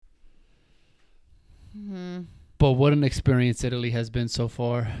But what an experience Italy has been so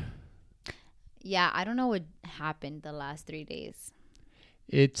far. Yeah, I don't know what happened the last 3 days.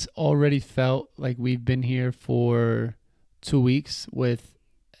 It's already felt like we've been here for 2 weeks with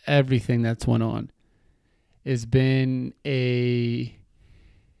everything that's went on. It's been a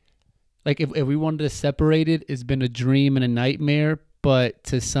like if we wanted to separate it, it's been a dream and a nightmare. But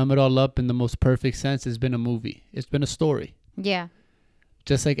to sum it all up in the most perfect sense, it's been a movie. It's been a story. Yeah.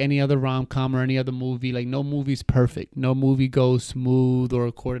 Just like any other rom-com or any other movie, like no movie's perfect. No movie goes smooth or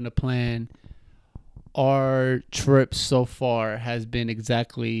according to plan. Our trip so far has been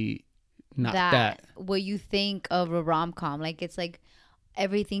exactly not that. What you think of a rom-com. Like, it's like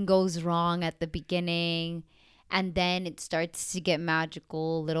everything goes wrong at the beginning and then it starts to get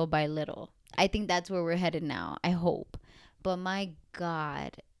magical little by little. I think that's where we're headed now. I hope. But my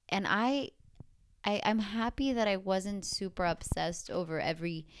God. And I'm happy that I wasn't super obsessed over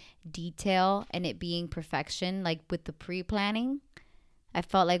every detail and it being perfection, like with the pre-planning. I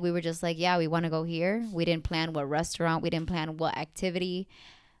felt like we were just like, yeah, we want to go here. We didn't plan what restaurant. We didn't plan what activity.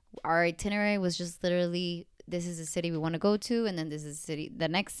 Our itinerary was just literally, this is the city we want to go to, and then this is the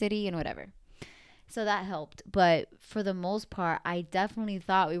next city, and whatever. So that helped. But for the most part, I definitely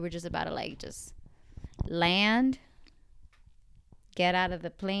thought we were just about to like just land, get out of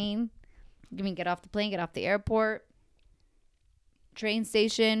the plane. I mean, get off the plane, get off the airport, train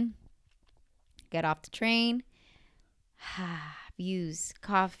station, get off the train. Views,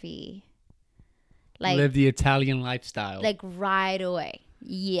 coffee. Like, live the Italian lifestyle. Like right away.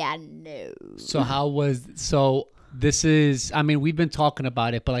 Yeah, no. So this is, I mean, we've been talking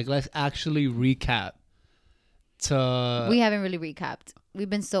about it, but like, let's actually recap. We haven't really recapped. We've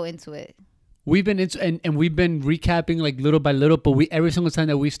been so into it. We've been into, and we've been recapping like little by little, but every single time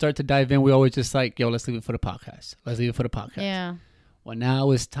that we start to dive in, we always just like, yo, let's leave it for the podcast. Let's leave it for the podcast. Yeah. Well, now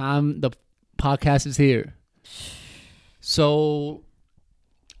it's time. The podcast is here. So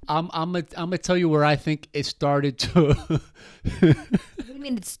I'm gonna tell you where I think it started to. What do you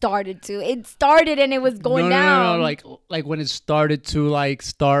mean it started to? It started and it was going down. No. Like when it started to like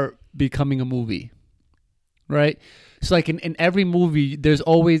start becoming a movie, right? So like in every movie, there's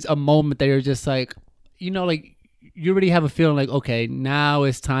always a moment that you're just like, you know, like you already have a feeling like, okay, now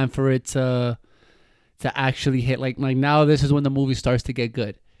it's time for it to actually hit. Like now this is when the movie starts to get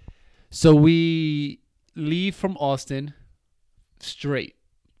good. So we leave from Austin straight.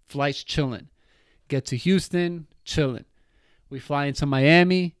 Flight's chilling. Get to Houston, chilling. We fly into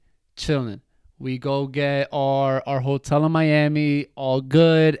Miami, chilling. We go get our hotel in Miami, all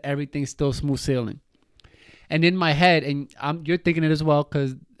good. Everything's still smooth sailing. And in my head, and you're thinking it as well,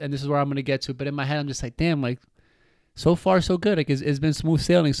 and this is where I'm going to get to, but in my head, I'm just like, damn, like, so far, so good. Like, it's been smooth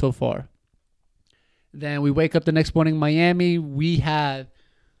sailing so far. Then we wake up the next morning in Miami. We have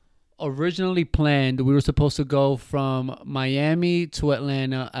originally planned, we were supposed to go from Miami to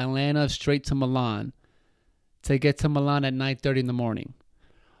Atlanta straight to Milan, to get to Milan at 9:30 in the morning.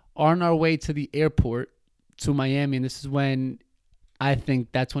 On our way to the airport to Miami, and this is when I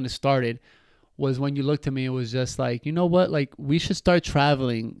think that's when it started, was when you looked at me and was just like, you know what, like we should start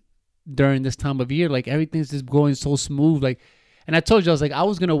traveling during this time of year. Like everything's just going so smooth. Like, and I told you, I was like, I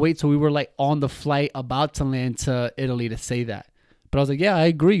was going to wait till we were like on the flight about to land to Italy to say that. But I was like, yeah, I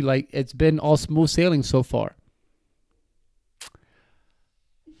agree. Like, it's been all smooth sailing so far.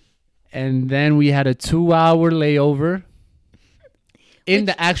 And then we had a 2-hour layover in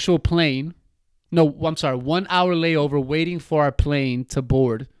the actual plane. No, I'm sorry, 1 hour layover waiting for our plane to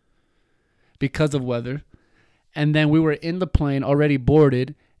board because of weather. And then we were in the plane already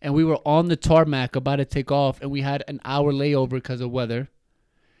boarded, and we were on the tarmac about to take off, and we had an hour layover because of weather.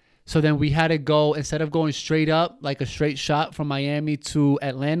 So then we had to go, instead of going straight up, like a straight shot from Miami to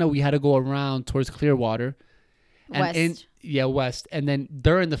Atlanta, we had to go around towards Clearwater. West. West. And then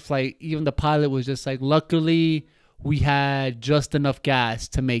during the flight, even the pilot was just like, luckily, we had just enough gas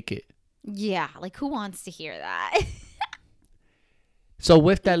to make it. Yeah, like who wants to hear that? So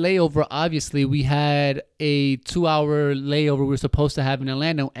with that layover, obviously, we had a 2-hour layover we were supposed to have in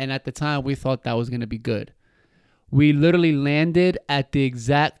Atlanta. And at the time, we thought that was going to be good. We literally landed at the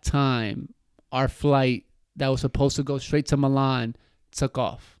exact time our flight that was supposed to go straight to Milan took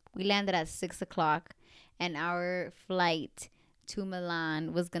off. We landed at 6 o'clock, and our flight to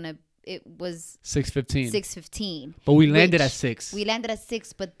Milan was 6:15. 6:15. But we landed at 6. We landed at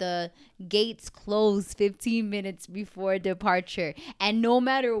 6, but the gates closed 15 minutes before departure. And no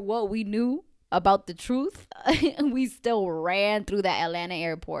matter what we knew about the truth, we still ran through the Atlanta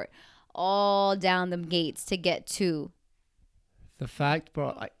airport, all down them gates to get to The fact,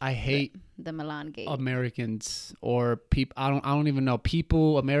 bro, I hate The Milan gate. Americans or people. I don't even know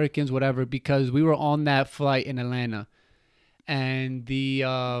people, Americans, whatever, because we were on that flight in Atlanta, and the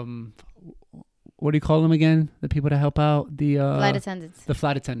what do you call them again? The people that help out Flight attendants. the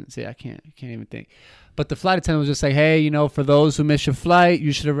flight attendants. Yeah, I can't even think. But the flight attendant was just like, hey, for those who missed your flight,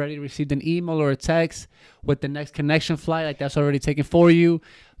 you should have already received an email or a text with the next connection flight. Like that's already taken for you.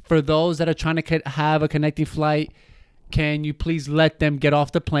 For those that are trying to have a connecting flight, can you please let them get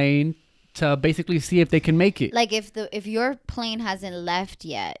off the plane to basically see if they can make it? Like if your plane hasn't left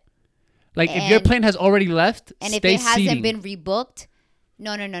yet. Like if your plane has already left, and stay if it hasn't seating. been rebooked,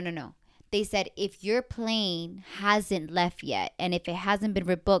 no. They said if your plane hasn't left yet, and if it hasn't been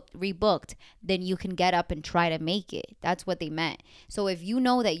rebooked, then you can get up and try to make it. That's what they meant. So if you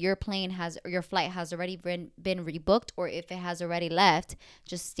know that your flight has already been rebooked, or if it has already left,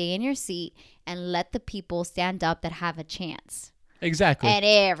 just stay in your seat and let the people stand up that have a chance. Exactly. And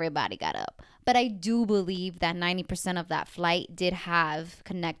everybody got up. But I do believe that 90% of that flight did have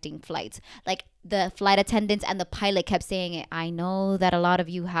connecting flights. Like the flight attendants and the pilot kept saying it. I know that a lot of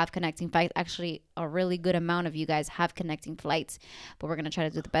you have connecting flights. Actually, a really good amount of you guys have connecting flights. But we're going to try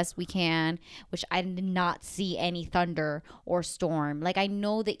to do the best we can, which I did not see any thunder or storm. Like I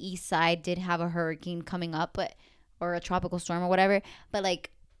know the east side did have a hurricane coming up, or a tropical storm or whatever. But like,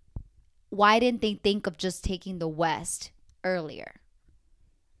 why didn't they think of just taking the west earlier?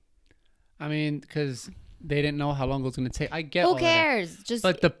 I mean, because they didn't know how long it was going to take. I get Who cares? Just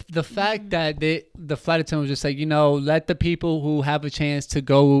but the fact that the flight attendant was just like, let the people who have a chance to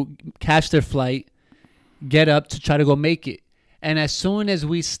go catch their flight get up to try to go make it. And as soon as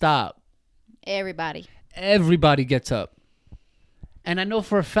we stop, everybody gets up. And I know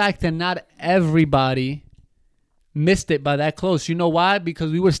for a fact that not everybody missed it by that close. You know why?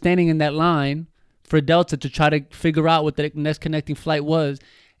 Because we were standing in that line for Delta to try to figure out what the next connecting flight was.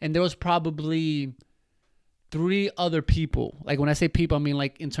 And there was probably 3 other people. Like when I say people, I mean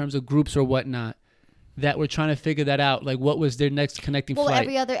like in terms of groups or whatnot, that were trying to figure that out. Like what was their next connecting flight?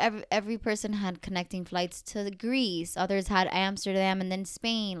 Every person had connecting flights to Greece. Others had Amsterdam and then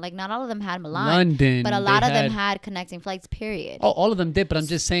Spain. Like not all of them had Milan. London. But a lot of them had connecting flights, period. Oh, all of them did. But I'm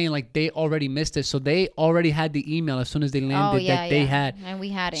just saying like they already missed it. So they already had the email as soon as they landed they had. And we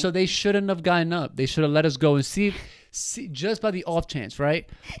hadn't. So they shouldn't have gotten up. They should have let us go and see just by the off chance, right?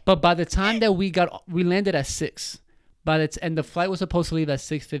 But by the time that we landed at 6, and the flight was supposed to leave at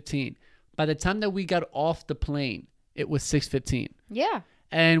 6:15. By the time that we got off the plane, it was 6:15. Yeah.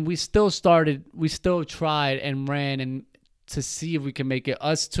 And we still tried and ran and to see if we can make it,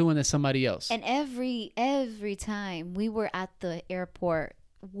 us two and then somebody else. And every time we were at the airport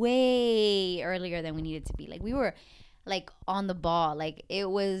way earlier than we needed to be. Like we were like on the ball. Like it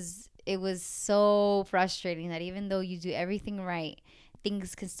was so frustrating that even though you do everything right,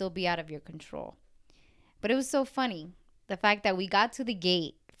 things can still be out of your control. But it was so funny. The fact that we got to the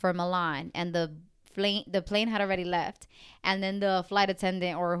gate for Milan and the plane had already left, and then the flight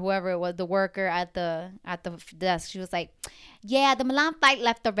attendant or whoever it was, the worker at the desk, she was like, yeah, the Milan flight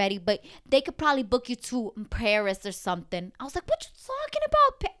left already, but they could probably book you to Paris or something. I was like, what you talking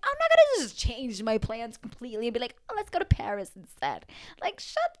about? I'm not gonna just change my plans completely and be like, oh, let's go to Paris instead. Like,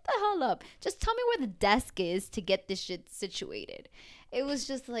 shut the hell up. Just tell me where the desk is to get this shit situated. It was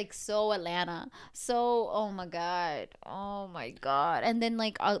just like so Atlanta. So, oh my God. And then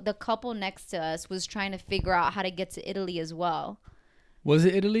like the couple next to us was trying to figure out how to get to Italy as well. Was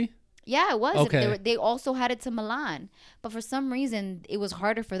it Italy? Yeah, it was. Okay. They also had it to Milan. But for some reason, it was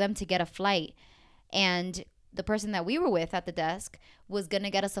harder for them to get a flight. And the person that we were with at the desk was going to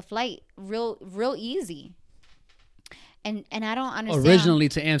get us a flight real easy. And I don't understand. Originally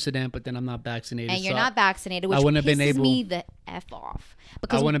to Amsterdam, but then I'm not vaccinated. And you're not vaccinated, which pisses me the F off.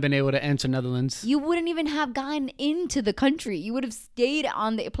 Because I wouldn't have been able to enter Netherlands. You wouldn't even have gotten into the country. You would have stayed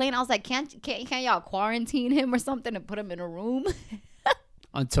on the plane. I was like, can't y'all quarantine him or something and put him in a room?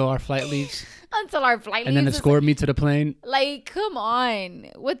 Until our flight leaves. And then escort me to the plane. Like, come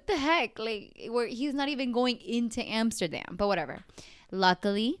on. What the heck? Like, he's not even going into Amsterdam. But whatever.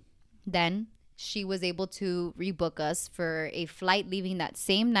 Luckily, then she was able to rebook us for a flight leaving that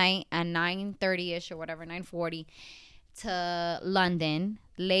same night at 9:30ish or whatever, 9:40 to London.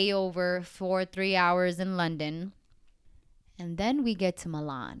 Layover for 3 hours in London. And then we get to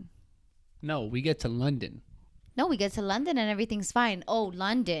Milan. No, we get to London. No, we get to London and everything's fine. Oh,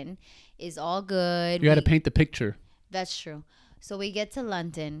 London is all good. You got to paint the picture. That's true. So we get to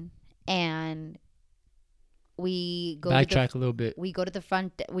London and we go backtrack a little bit. We go to the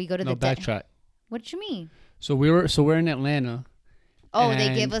front. We go to the backtrack. What do you mean? So we're in Atlanta. Oh,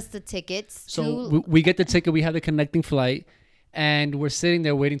 they give us the tickets. So we get the ticket. We have the connecting flight, And we're sitting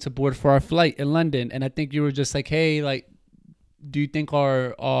there waiting to board for our flight in London. And I think you were just like, hey, like, do you think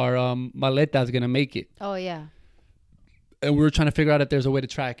our maleta is going to make it? Oh, yeah. And we were trying to figure out if there's a way to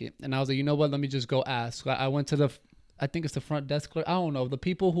track it. And I was like, you know what? Let me just go ask. I went to I think it's the front desk clerk. I don't know. The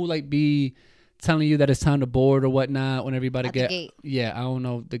people who like be telling you that it's time to board or whatnot when everybody At the gate. Yeah, I don't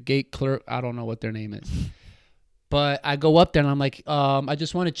know. The gate clerk, I don't know what their name is. But I go up there and I'm like, I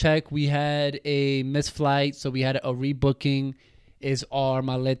just want to check. We had a missed flight, so we had a rebooking. Is our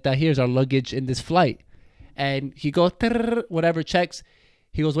maleta, here's our luggage in this flight. And he goes, whatever, checks.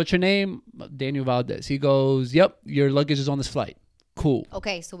 He goes, what's your name? Daniel Valdez. He goes, yep, your luggage is on this flight. Cool.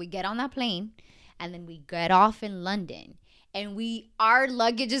 Okay, so we get on that plane, and then we get off in London. And our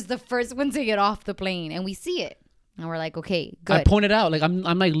luggage is the first one to get off the plane, and we see it. And we're like, okay, good. I pointed out, like, I'm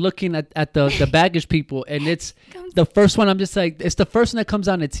like looking at the baggage people, and it's the first one. I'm just like, it's the first one that comes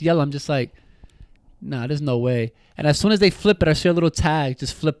on. It's yellow. I'm just like, nah, there's no way. And as soon as they flip it, I see a little tag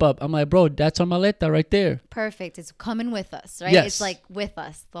just flip up. I'm like, bro, that's our maleta right there. Perfect. It's coming with us, right? Yes. It's like with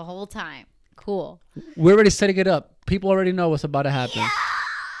us the whole time. Cool. We're already setting it up. People already know what's about to happen. Yeah!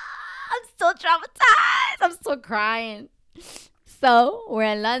 I'm so traumatized. I'm still crying. So we're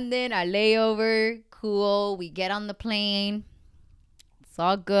in London, our layover. Cool. We get on the plane. It's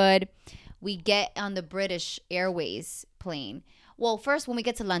all good. We get on the British Airways plane. Well, first, when we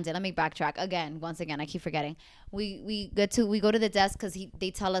get to London, let me backtrack once again. I keep forgetting. We go to the desk because they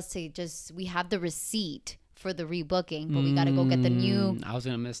tell us we have the receipt for the rebooking, but we got to go get the new. I was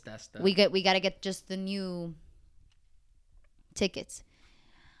gonna miss that stuff. We got to get just the new tickets,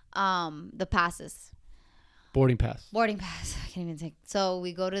 the passes. Boarding pass. I can't even think. So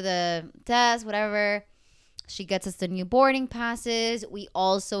we go to the desk, whatever. She gets us the new boarding passes. We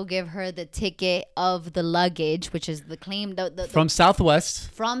also give her the ticket of the luggage, which is the claim from Southwest.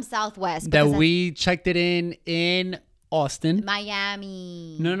 From Southwest. That we checked it in Austin.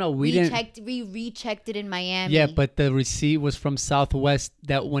 Miami. No, we didn't. We rechecked it in Miami. Yeah, but the receipt was from Southwest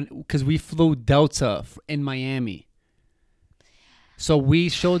because we flew Delta in Miami. So we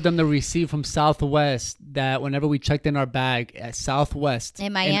showed them the receipt from Southwest that whenever we checked in our bag at Southwest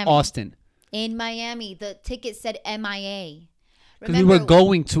in Miami. In Austin. In Miami, the ticket said MIA. Because we were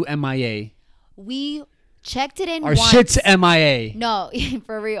going to MIA. We checked it in Our shit's MIA. No,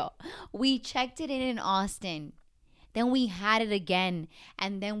 for real. We checked it in Austin. Then we had it again.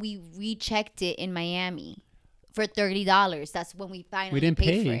 And then we rechecked it in Miami for $30. That's when we finally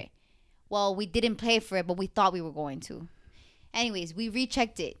paid for it. Well, we didn't pay for it, but we thought we were going to. Anyways, we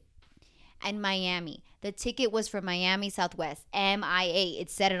rechecked it in Miami. The ticket was for Miami Southwest, MIA. It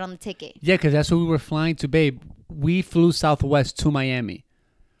said it on the ticket. Yeah, because that's what we were flying to, babe. We flew Southwest to Miami.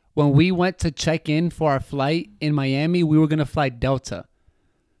 When we went to check in for our flight in Miami, we were going to fly Delta.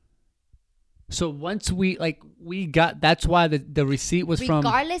 So once we got, that's why the receipt was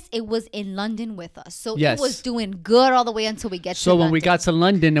Regardless, it was in London with us. So yes. It was doing good all the way until we get to London. So when we got to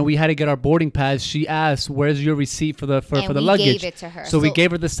London and we had to get our boarding pass, she asked, where's your receipt for the luggage? We gave it to her. So we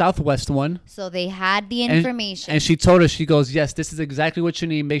gave her the Southwest one. So they had the information. And she told us, she goes, yes, this is exactly what you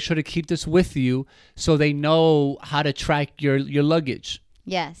need. Make sure to keep this with you so they know how to track your luggage.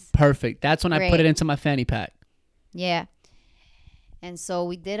 Yes. Perfect. That's when I put it into my fanny pack. Yeah. And so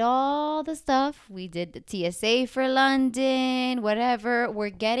we did all the stuff. We did the TSA for London, whatever.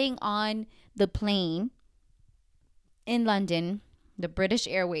 We're getting on the plane in London. The British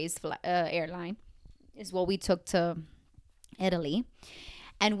Airways airline is what we took to Italy.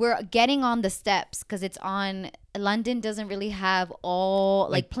 And we're getting on the steps because it's on. London doesn't really have all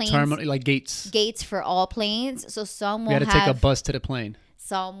planes. Terminal, gates. Gates for all planes. So some will have. We had to take a bus to the plane.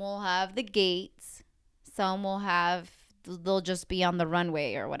 Some will have the gates. Some will have. They'll just be on the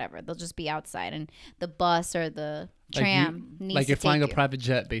runway or whatever. They'll just be outside, and the bus or the tram needs you're to flying take a private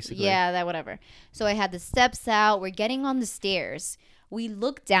jet, basically. Yeah, that whatever. So I had the steps out. We're getting on the stairs. We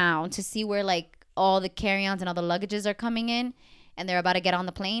look down to see where all the carry-ons and all the luggages are coming in, and they're about to get on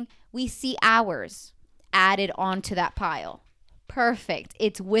the plane. We see ours added onto that pile. Perfect.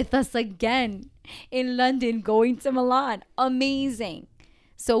 It's with us again in London, going to Milan. Amazing.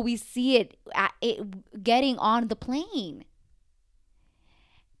 So we see it getting on the plane.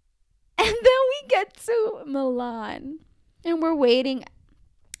 And then we get to Milan. And we're waiting.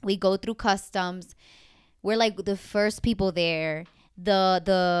 We go through customs. We're the first people there.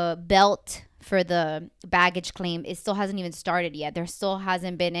 The belt for the baggage claim, it still hasn't even started yet. There still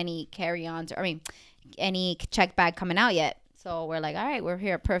hasn't been any carry-ons. Any check bag coming out yet. So we're like, all right, we're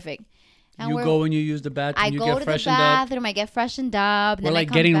here. Perfect. And you go and you use the bathroom. I go to the bathroom. I get freshened up. We're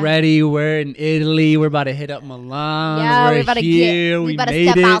getting ready. We're in Italy. We're about to hit up Milan. Yeah, we're about here. We about made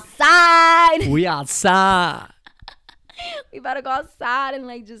to step outside. We outside. We better go outside and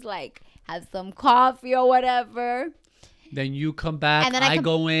like just like have some coffee or whatever. Then you come back. And then I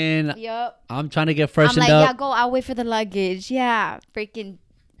go in. Yep. I'm trying to get I'm freshened like, up. yeah, go. I'll wait for the luggage. Yeah. Freaking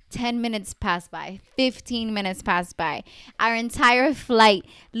 10 minutes pass by. 15 minutes pass by. Our entire flight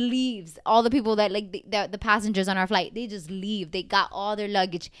leaves. All the people that like the passengers on our flight, they just leave. They got all their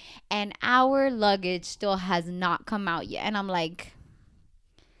luggage. And our luggage still has not come out yet. And I'm like,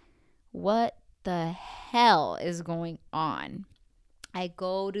 what the hell is going on? I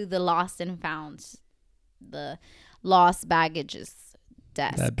go to the lost and founds, the lost baggages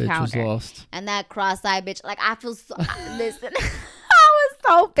desk That bitch was counter. lost. And that cross-eyed bitch, like I feel so, listen, I was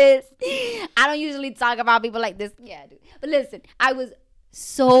so pissed. I don't usually talk about people like this. Yeah, dude. But listen, I was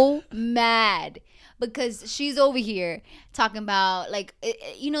so mad because she's over here talking about like,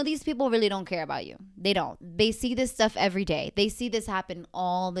 these people really don't care about you. They don't. They see this stuff every day. They see this happen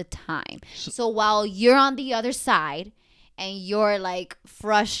all the time. So while you're on the other side and you're like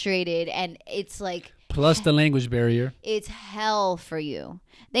frustrated and it's like, Plus the language barrier. it's hell for you.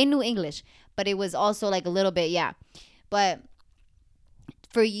 They knew English, but it was also like a little bit, yeah. But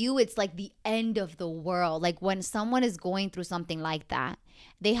for you, it's like the end of the world. Like when someone is going through something like that,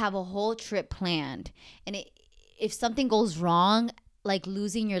 they have a whole trip planned. And if something goes wrong, like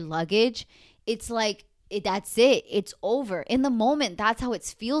losing your luggage, it's like, that's it. It's over. In the moment, that's how it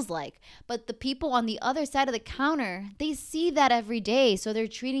feels like. But the people on the other side of the counter, they see that every day. So they're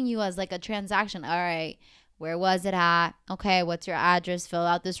treating you as like a transaction. All right, where was it at? Okay, what's your address? Fill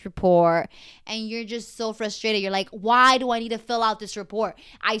out this report. And you're just so frustrated. You're like, why do I need to fill out this report?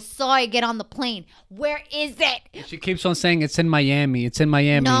 I saw it get on the plane. Where is it? She keeps on saying it's in Miami. It's in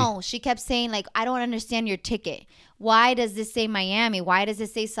Miami. No, she kept saying like, I don't understand your ticket. Why does this say Miami? Why does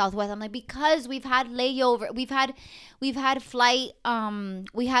it say Southwest? I'm like, because we've had layover. We've had flight,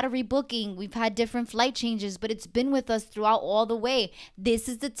 we had a rebooking. We've had different flight changes, but it's been with us throughout all the way. This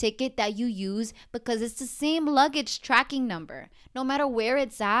is the ticket that you use because it's the same luggage tracking number. No matter where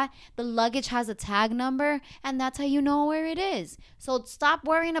it's at, the luggage has a tag number and that's how you know where it is. So stop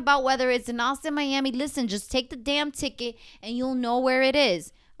worrying about whether it's in Austin, Miami. Listen, just take the damn ticket and you'll know where it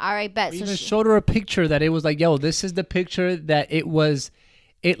is. All right, bet. We even showed her a picture that it was like, yo, this is the picture that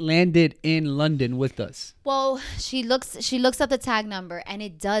it landed in London with us. Well, she looks up the tag number and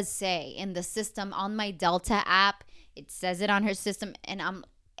it does say in the system on my Delta app, it says it on her system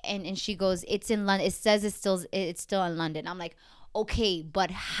and she goes, it's in London. It says it's still in London. I'm like, okay, but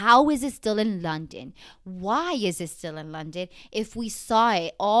how is it still in London? Why is it still in London if we saw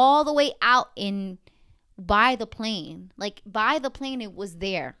it all the way out by the plane? Like by the plane it was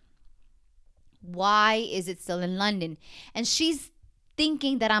there. Why is it still in London? And she's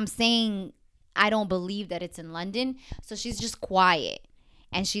thinking that I'm saying I don't believe that it's in London, so she's just quiet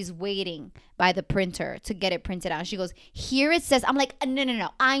and she's waiting by the printer to get it printed out. She goes, here it says. I'm like, no,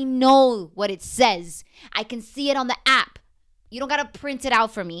 I know what it says. I can see it on the app. You don't got to print it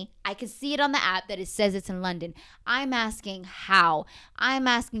out for me. I can see it on the app that it says it's in London. I'm asking how. I'm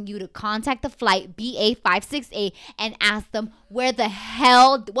asking you to contact the flight BA56A and ask them what the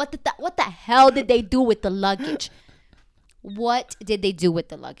hell did they do with the luggage? What did they do with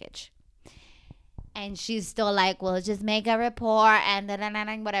the luggage? And she's still like, well, just make a report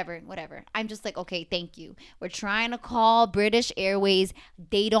and whatever. I'm just like, okay, thank you. We're trying to call British Airways.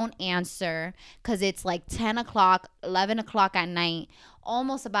 They don't answer because it's like 10 o'clock, 11 o'clock at night,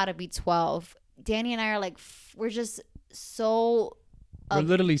 almost about to be 12. Danny and I are like, we're just so... We're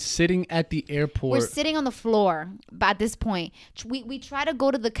literally sitting at the airport. We're sitting on the floor at this point. We try to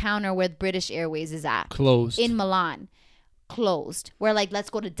go to the counter where British Airways is at. Closed. In Milan. Closed. We're like, let's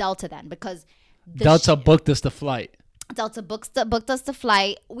go to Delta then because... Delta booked us the flight. Delta booked us the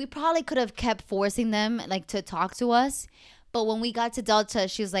flight. We probably could have kept forcing them like to talk to us. But when we got to Delta,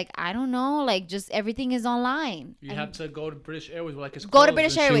 she was like, I don't know, like just everything is online. You have to go to British Airways. We're like, it's go closed. to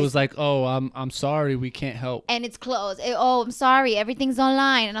British and Airways. She was like, oh, I'm sorry, we can't help. And it's closed. Oh, I'm sorry, everything's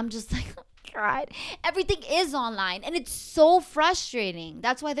online. And I'm just like, oh God, everything is online. And it's so frustrating.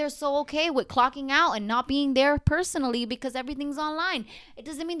 That's why they're so okay with clocking out and not being there personally because everything's online. It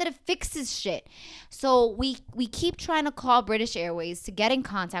doesn't mean that it fixes shit. So we keep trying to call British Airways to get in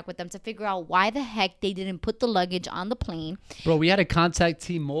contact with them to figure out why the heck they didn't put the luggage on the plane. Bro, we had to contact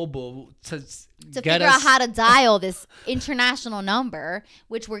T-Mobile to figure out how to dial this international number,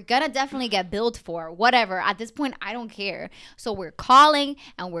 which we're gonna definitely get billed for. Whatever. At this point, I don't care. So we're calling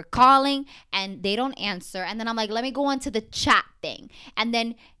and they don't answer. And then I'm like, let me go onto the chat thing. And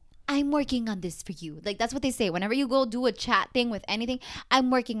then I'm working on this for you. Like, that's what they say. Whenever you go do a chat thing with anything,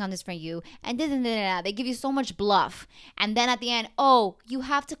 I'm working on this for you. And they give you so much bluff. And then at the end, oh, you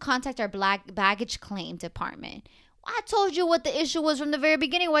have to contact our black baggage claim department. I told you what the issue was from the very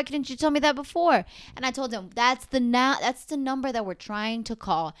beginning. Why couldn't you tell me that before? And I told him that's the number that we're trying to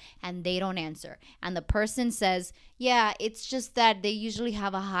call, and they don't answer. And the person says, yeah, it's just that they usually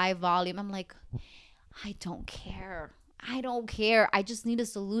have a high volume. I'm like, I don't care. I don't care. I just need a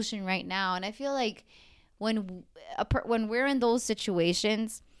solution right now. And I feel like when we're in those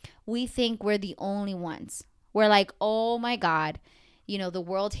situations, we think we're the only ones. We're like, oh my God, the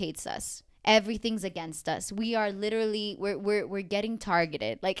world hates us. Everything's against us. We are literally we're getting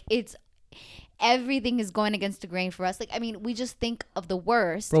targeted. Like, it's everything is going against the grain for us. Like, I mean, we just think of the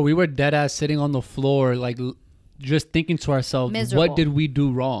worst. Bro, we were dead ass sitting on the floor, like just thinking to ourselves, Miserable. What did we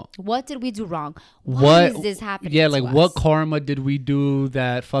do wrong? What did we do wrong? Why is this happening? Yeah, like what karma did we do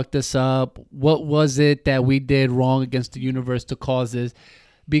that fucked us up? What was it that we did wrong against the universe to cause this?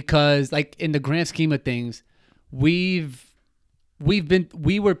 Because like in the grand scheme of things, we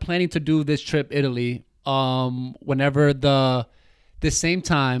were planning to do this trip Italy whenever the same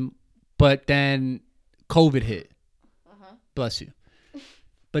time, but then COVID hit. Bless you.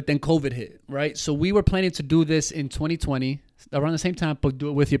 But then COVID hit, right? So we were planning to do this in 2020 around the same time, but do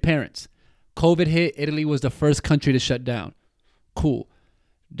it with your parents. COVID hit. Italy was the first country to shut down. Cool.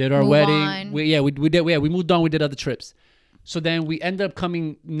 Did our wedding. We did. Yeah, we moved on. We did other trips. So then we ended up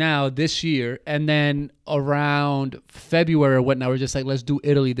coming now this year, and then around February or whatnot, we're just like, let's do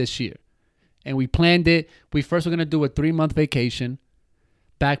Italy this year. And we planned it. We first were going to do a 3-month vacation,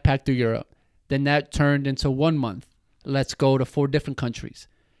 backpack through Europe. Then that turned into 1 month. Let's go to 4 different countries.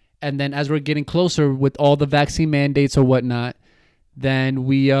 And then as we're getting closer with all the vaccine mandates or whatnot, then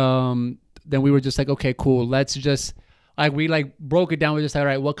we were just like, okay, cool. Let's just we broke it down. We're just like, all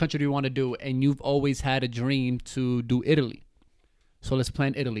right, what country do you want to do? And you've always had a dream to do Italy. So let's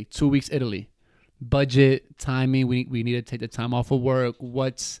plan Italy. 2 weeks Italy. Budget, timing. We need to take the time off of work.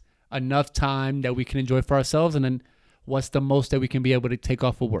 What's enough time that we can enjoy for ourselves? And then what's the most that we can be able to take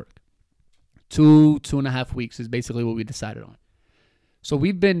off of work? 2.5 weeks is basically what we decided on. So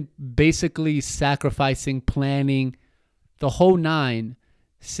we've been basically sacrificing, planning the whole 9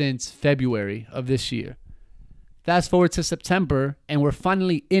 since February of this year. Fast forward to September, and we're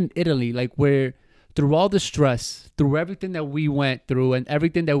finally in Italy. Like, we're through all the stress, through everything that we went through and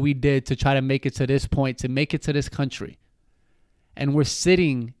everything that we did to try to make it to this point, to make it to this country. And we're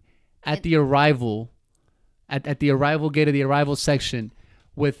sitting at the arrival, at the arrival gate of the arrival section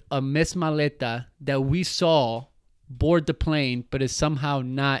with a Miss Maleta that we saw board the plane, but is somehow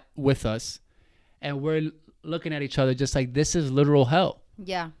not with us. And we're looking at each other just like, this is literal hell.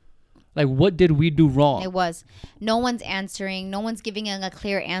 Yeah. Like, what did we do wrong? It was. No one's answering. No one's giving a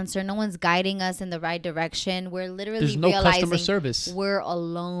clear answer. No one's guiding us in the right direction. We're literally There's no customer service. We're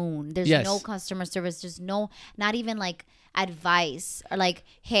alone. There's no customer service. There's not even like advice or like,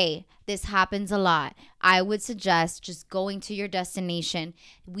 hey, this happens a lot. I would suggest just going to your destination.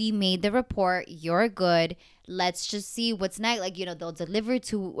 We made the report. You're good. Let's just see what's next. Like, they'll deliver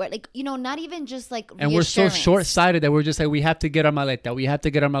to, like, not even just like and we're so short-sighted that we're just like, we have to get our maleta. We have to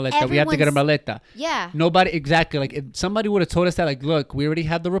get our maleta. We have to get our maleta. Yeah. Nobody, exactly. Like, if somebody would have told us that, like, look, we already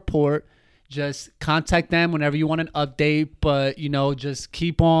have the report. Just contact them whenever you want an update, but just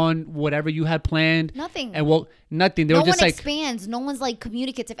keep on whatever you had planned. Nothing. And nothing. They were just like, expands. No one's like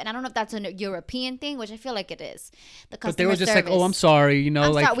communicative, and I don't know if that's a European thing, which I feel like it is. The customer but they were just service. like, oh, I'm sorry,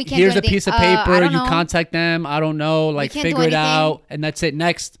 like sorry, here's a piece of paper. You contact them. I don't know, like figure it out, and that's it.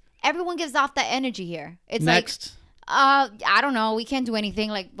 Next. Everyone gives off that energy here. It's next. Like, I don't know. We can't do anything.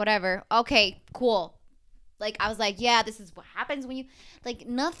 Like, whatever. Okay, cool. Like, I was like, yeah, this is what happens when you, like,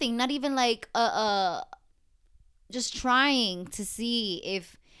 nothing, not even like, just trying to see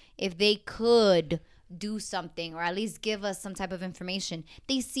if they could do something or at least give us some type of information.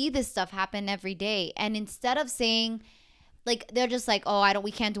 They see this stuff happen every day. And instead of saying, like, they're just like, oh,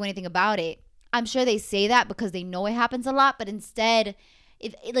 we can't do anything about it. I'm sure they say that because they know it happens a lot, but instead,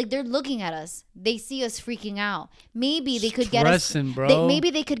 like, they're looking at us. They see us freaking out. Maybe they could get us.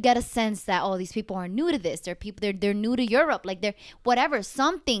 Maybe they could get a sense that, oh, these people are new to this. They're new to Europe. Like, they're whatever,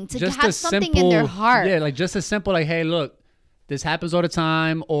 something to just have something in their heart. Yeah, like just as simple, like, hey, look, this happens all the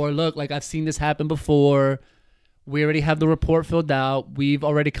time, or look, like, I've seen this happen before. We already have the report filled out. We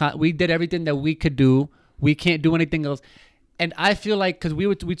did everything that we could do. We can't do anything else. And I feel like, because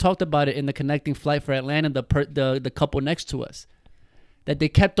we talked about it in the connecting flight for Atlanta, the couple next to us, that they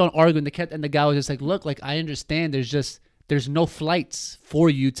kept on arguing. And the guy was just like, look, like, I understand. There's no flights for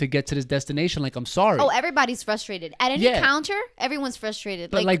you to get to this destination. Like, I'm sorry. Oh, everybody's frustrated. At any counter, everyone's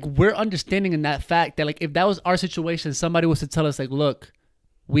frustrated. But like, we're understanding in that fact that, like, if that was our situation, somebody was to tell us, like, look,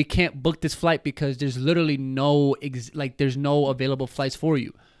 we can't book this flight because there's literally there's no available flights for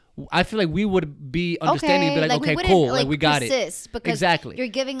you. I feel like we would be understanding and be like, we okay, wouldn't, cool, like we got it. persist because Exactly. you're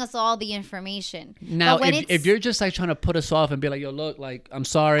giving us all the information. Now, But when if you're just like trying to put us off and be like, yo, look, like I'm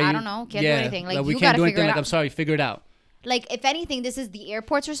sorry, I don't know, can't do anything. Like we you can't gotta do figure anything. it Like out. I'm sorry, figure it out. Like, if anything, this is the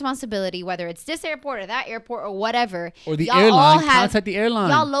airport's responsibility, whether it's this airport or that airport or whatever. Or the Y'all airline, all have, contact the airline.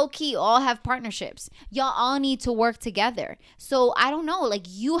 Y'all low-key all have partnerships. Y'all all need to work together. So, I don't know. Like,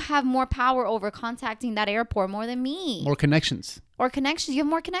 you have more power over contacting that airport more than me. More connections. Or connections. You have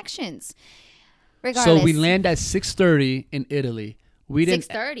more connections. Regardless. So we land at 6:30 in Italy. We didn't.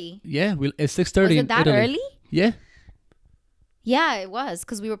 6:30? Yeah, it's 6:30 Was in it that Italy. early? Yeah. Yeah, it was.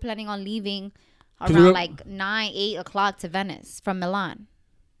 Because we were planning on leaving 'Cause around like 9, 8 o'clock to Venice from Milan.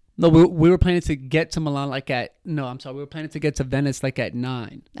 No, we were planning to get to Milan we were planning to get to Venice like at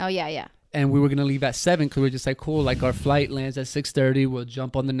 9. Oh, yeah. And we were going to leave at 7 because we are just like, cool, like our flight lands at 6:30. We'll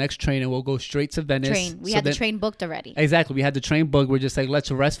jump on the next train and we'll go straight to Venice. We had the train booked already. Exactly. We had the train booked. We're just like,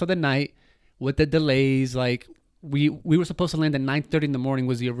 let's rest for the night with the delays. Like we were supposed to land at 9:30 in the morning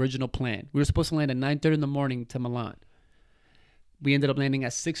was the original plan. We were supposed to land at 9:30 in the morning to Milan. We ended up landing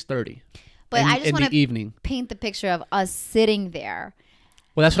at 6:30. But I just want the evening. Paint the picture of us sitting there.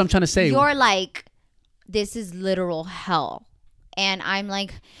 Well, that's what I'm trying to say. You're like, this is literal hell. And I'm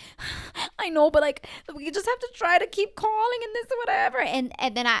like, I know, but like, we just have to try to keep calling and this or whatever.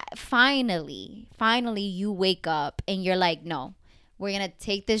 And then finally, you wake up and you're like, no, we're going to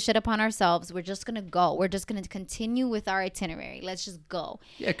take this shit upon ourselves. We're just going to go. We're just going to continue with our itinerary. Let's just go.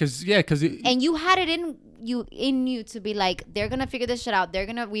 Yeah, because and you had it in you to be like, they're going to figure this shit out.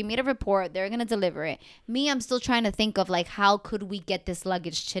 We made a report. They're going to deliver it. Me, I'm still trying to think of like, how could we get this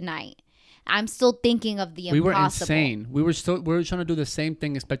luggage tonight? I'm still thinking of the impossible. We were insane. We were trying to do the same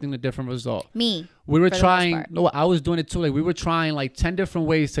thing, expecting a different result. Me. We were trying. No, I was doing it too. Like we were trying like 10 different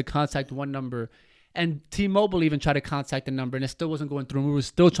ways to contact one number. And T-Mobile even tried to contact the number, and it still wasn't going through. We were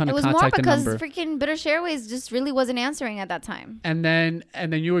still trying to contact the number. It was more because freaking British Airways just really wasn't answering at that time. And then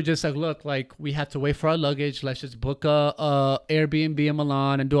you were just like, look, like we have to wait for our luggage. Let's just book a Airbnb in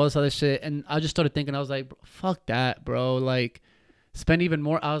Milan and do all this other shit. And I just started thinking, I was like, fuck that, bro. Like, spend even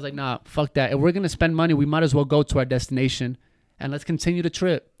more. I was like, nah, fuck that. If we're gonna spend money, we might as well go to our destination and let's continue the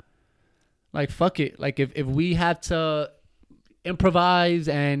trip. Like, fuck it. Like, if we have to improvise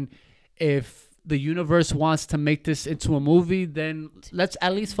and if the universe wants to make this into a movie, then let's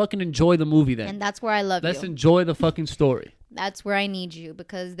at least fucking enjoy the movie then. And that's where I love you. Let's enjoy the fucking story. That's where I need you,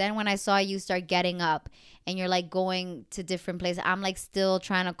 because then when I saw you start getting up and you're like going to different places, I'm like still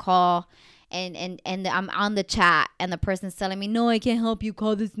trying to call and I'm on the chat and the person's telling me, no, I can't help you,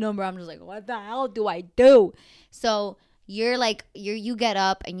 call this number. I'm just like, what the hell do I do? So you're like, you get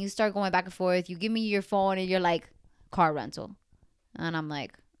up and you start going back and forth. You give me your phone and you're like, car rental. And I'm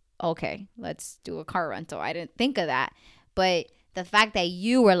like, okay, let's do a car rental. I didn't think of that. But the fact that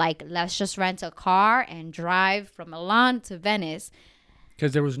you were like, let's just rent a car and drive from Milan to Venice.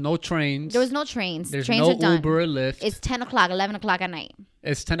 Because there was no trains. There was no trains. There's trains no are done. Uber or Lyft. It's 10 o'clock, 11 o'clock at night.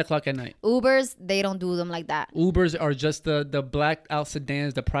 It's 10 o'clock at night. Ubers, they don't do them like that. Ubers are just the blacked out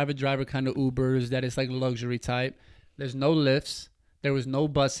sedans, the private driver kind of Ubers that is like luxury type. There's no lifts. There was no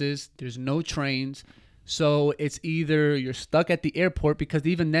buses. There's no trains. So it's either you're stuck at the airport, because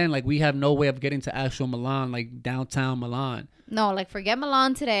even then, like, we have no way of getting to actual Milan, like downtown Milan. No, like, forget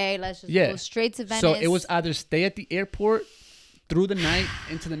Milan today. Let's just go straight to Venice. So it was either stay at the airport through the night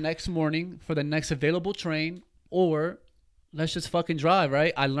into the next morning for the next available train, or let's just fucking drive,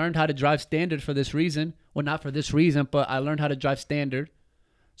 right? I learned how to drive standard for this reason. Well, not for this reason, but I learned how to drive standard.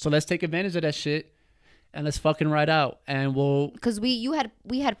 So let's take advantage of that shit and let's fucking ride out. And we'll... Because we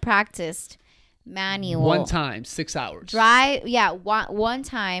had practiced manual one time, 6 hours drive. Yeah, one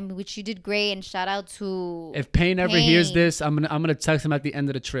time, which you did great, and shout out to if Payne ever hears this. I'm gonna text him at the end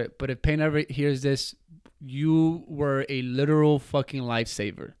of the trip. But if Payne ever hears this, you were a literal fucking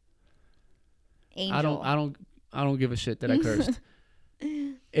lifesaver. Angel. I don't give a shit that I cursed.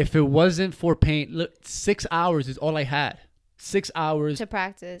 If it wasn't for Payne, look, 6 hours is all I had. 6 hours to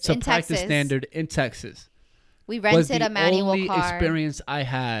practice to in practice Texas. standard in Texas. We rented a manual only car. Experience I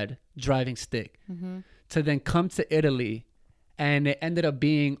had driving stick. To then come to Italy, and it ended up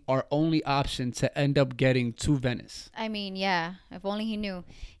being our only option to end up getting to Venice. I mean, yeah, if only he knew.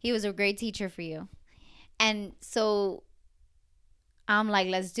 He was a great teacher for you. And so I'm like,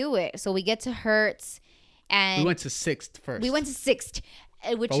 let's do it. So we get to Hertz, and we went to Sixth first. We went to Sixth,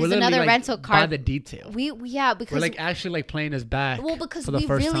 which but is another like rental car. By the detail. Because we're like actually like playing us back. Well, because for the we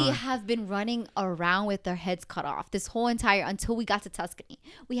first really time. have been running around with our heads cut off this whole entire until we got to Tuscany.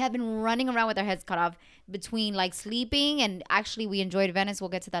 We have been running around with our heads cut off between like sleeping and actually we enjoyed Venice.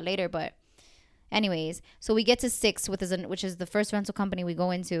 We'll get to that later, but Anyways, so we get to Six, which is the first rental company we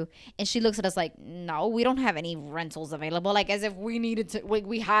go into, and she looks at us like, "No, we don't have any rentals available." Like as if we needed to,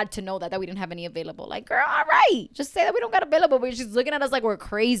 we had to know that we didn't have any available. Like, girl, all right, just say that we don't got available. But she's looking at us like we're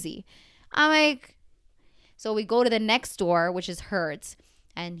crazy. I'm like, so we go to the next store, which is Hertz,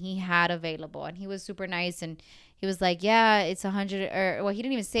 and he had available, and he was super nice, and he was like, "Yeah, it's 100," or well, he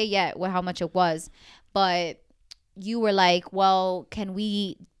didn't even say yet how much it was, but you were like, "Well, can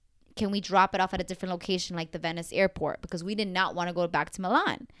we drop it off at a different location like the Venice airport?" Because we did not want to go back to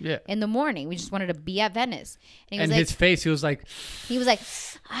Milan in the morning. We just wanted to be at Venice. And, he was like, his face, he was like,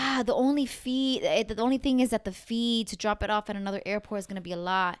 the only thing is that the fee to drop it off at another airport is going to be a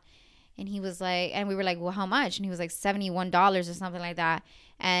lot. And he was like, and we were like, "Well, how much?" And he was like $71 or something like that.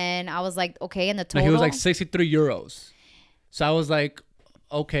 And I was like, okay. And the total, he was like 63 euros. So I was like,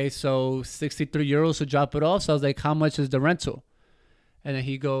 okay, so 63 euros to drop it off. So I was like, how much is the rental? And then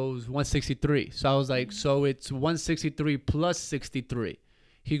he goes 163. So I was like, so it's 163 plus 63.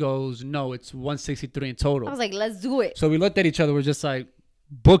 He goes, no, it's 163 in total. I was like, let's do it. So we looked at each other. We're just like,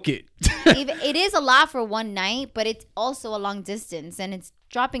 book it. It is a lot for one night, but it's also a long distance, and it's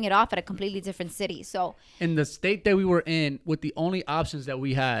dropping it off at a completely different city. So in the state that we were in, with the only options that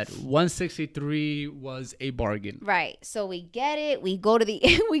we had, 163 was a bargain. Right. So we get it. We go to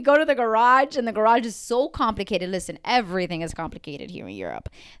the garage, and the garage is so complicated. Listen, everything is complicated here in Europe.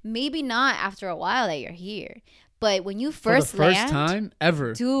 Maybe not after a while that you're here. But when you first land, first time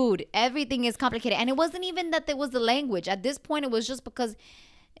ever, dude, everything is complicated. And it wasn't even that there was the language. At this point, it was just because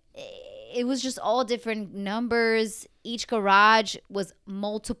it was just all different numbers. Each garage was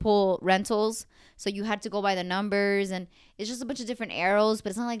multiple rentals. So you had to go by the numbers. And it's just a bunch of different arrows.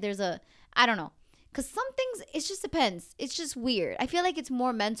 But it's not like there's I don't know. Because some things, it just depends. It's just weird. I feel like it's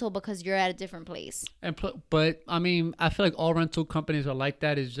more mental because you're at a different place. But, I mean, I feel like all rental companies are like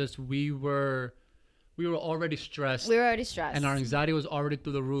that. It's just we were already stressed. And our anxiety was already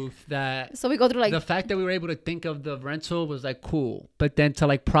through the roof. So we go through the fact that we were able to think of the rental was like cool. But then to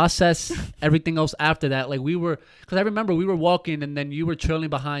like process everything else after that, like because I remember we were walking and then you were trailing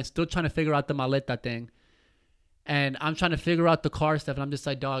behind, still trying to figure out the maleta thing. And I'm trying to figure out the car stuff, and I'm just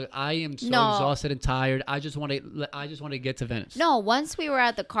like, dog, I am so exhausted and tired. I just want to get to Venice. No, once we were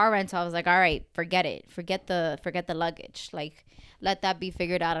at the car rental, I was like, all right, forget it. Forget the luggage. Like, let that be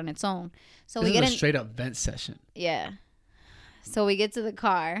figured out on its own. So we get a straight up vent session. Yeah. So we get to the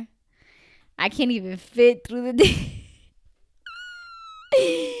car. I can't even fit through the day.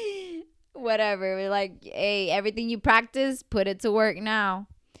 Whatever. We're like, hey, everything you practice, put it to work now.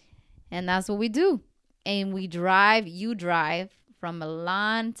 And that's what we do. And you drive from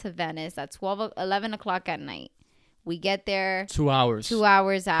Milan to Venice at 11 o'clock at night. We get there. 2 hours. 2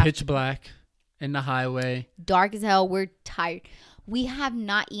 hours after. Pitch black in the highway. Dark as hell. We're tired. We have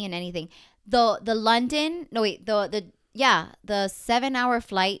not eaten anything. The 7-hour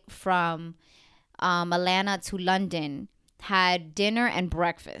flight from Atlanta to London had dinner and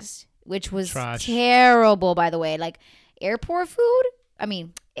breakfast, which was terrible, by the way. Like airport food. I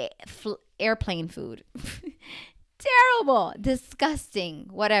mean, airplane food. Terrible, disgusting,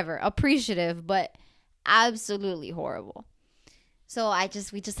 whatever. Appreciative, but absolutely horrible. So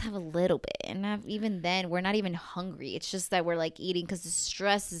we just have a little bit, and even then, we're not even hungry. It's just that we're like eating because the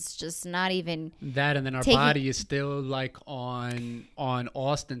stress is just not even that, and then our body is still like on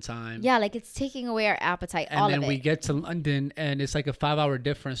Austin time. Yeah, like it's taking away our appetite. And then we get to London, and it's like a 5-hour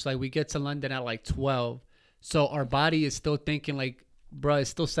difference. Like we get to London at like 12, so our body is still thinking like, bro, it's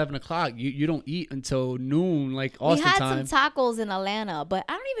still 7 o'clock. You don't eat until noon, like Austin time. We had some tacos in Atlanta, but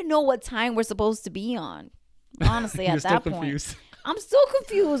I don't even know what time we're supposed to be on. Honestly, at that point, confused. I'm still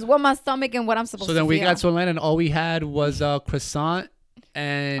confused what my stomach and what I'm supposed to be on. So then we got to Atlanta, and all we had was croissant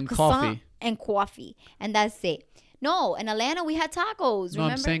and coffee. And coffee, and that's it. No, in Atlanta we had tacos. No,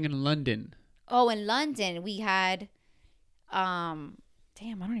 remember? I'm saying in London. Oh, in London we had, damn,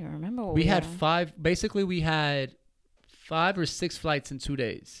 I don't even remember what we had. We had 5 or 6 flights in 2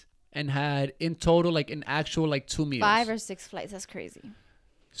 days, and had in total like an actual like 2 meals. 5 or 6 flights. That's crazy.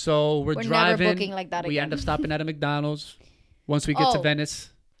 So we're driving. Never booking like that again. We end up stopping at a McDonald's once we get to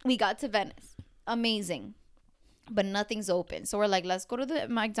Venice. We got to Venice. Amazing. But nothing's open. So we're like, let's go to the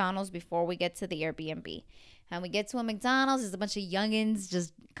McDonald's before we get to the Airbnb. And we get to a McDonald's. There's a bunch of youngins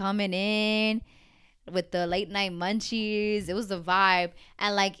just coming in with the late night munchies. It was the vibe.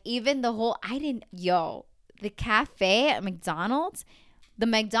 And like even the whole, the cafe at McDonald's, the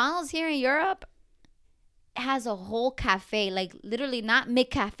McDonald's here in Europe has a whole cafe, like literally not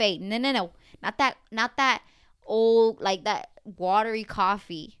McCafe. No. Not that old, like that watery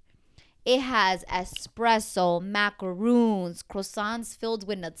coffee. It has espresso, macaroons, croissants filled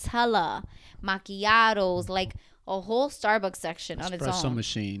with Nutella, macchiatos, like a whole Starbucks section on its Espresso own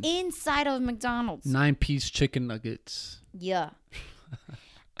machine. inside of McDonald's. 9-piece chicken nuggets. Yeah.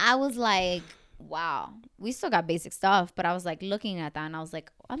 I was like, wow. We still got basic stuff, but I was like looking at that and I was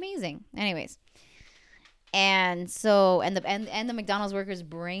like, amazing. Anyways. And so and the McDonald's workers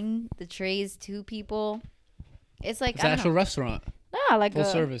bring the trays to people. It's like It's I an don't actual know. restaurant. Yeah, like Full a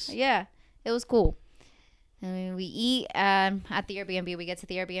service. yeah. It was cool. I mean, we eat at the Airbnb. We get to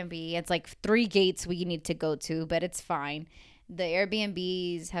the Airbnb. It's like 3 gates we need to go to, but it's fine. The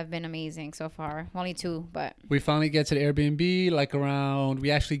Airbnbs have been amazing so far. Only 2, but We finally get to the Airbnb like around.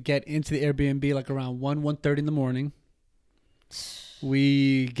 We actually get into the Airbnb like around 1:30 in the morning.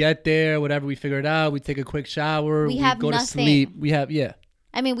 We get there, whatever. We figure it out. We take a quick shower. we We have go to nothing. sleep. We have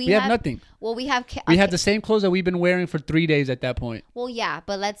I mean, We have nothing. Well, we have. We have the same clothes that we've been wearing for 3 days at that point. Well, yeah,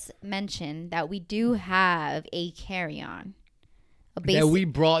 but let's mention that we do have a carry-on, a basic, That we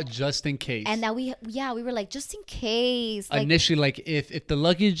brought just in case. and that we were like just in case, like Initially, like if the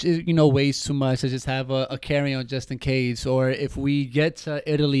luggage is, weighs too much, let's just have a carry on just in case. Or if we get to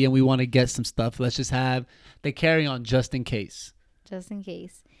Italy and we want to get some stuff, let's just have the carry on just in case. just in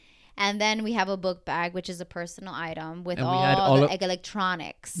case. And then we have a book bag, which is a personal item with And we had all the of-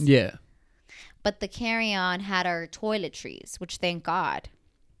 electronics. Yeah. But the carry-on had our toiletries, which thank God,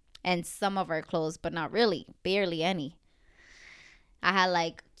 and some of our clothes, but not really, barely any. I had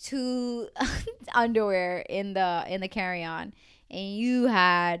like 2 underwear in the carry-on, and you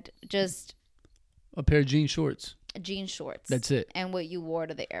had just A pair of jean shorts. jean shorts. That's it. And what you wore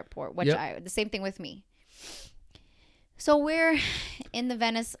to the airport, which Yep. the same thing with me. So we're in the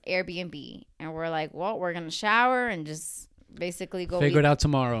Venice Airbnb, and we're like, well, we're gonna shower and just basically go Figure it out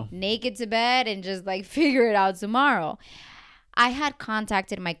tomorrow. naked to bed and just like figure it out tomorrow. I had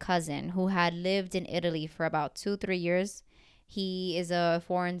contacted my cousin who had lived in Italy for about 2-3 years. He is a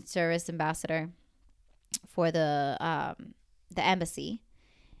foreign service ambassador for the embassy,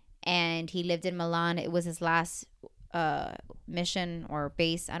 and he lived in Milan. It was his last mission or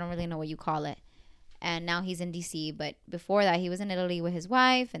base. I don't really know what you call it. And now he's in DC. But before that, he was in Italy with his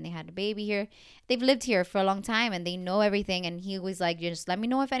wife, and they had a baby here. They've lived here for a long time, and they know everything. And he was like, just let me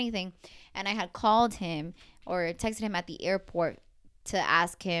know if anything. And I had called him or texted him at the airport to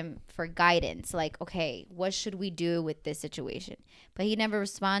ask him for guidance. Like, okay, what should we do with this situation? But he never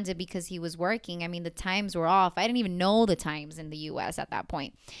responded because he was working. I mean, the times were off. I didn't even know the times in the US at that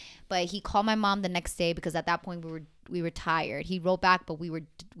point. But he called my mom the next day because at that point we were tired. He wrote back, but we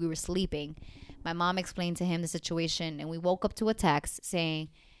were sleeping. My mom explained to him the situation, and we woke up to a text saying,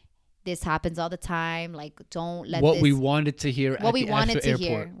 this happens all the time. Like, don't let What this... we wanted to hear what at we the wanted actual to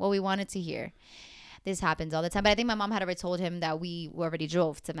airport. hear. What we wanted to hear. This happens all the time. But I think my mom had already told him that we already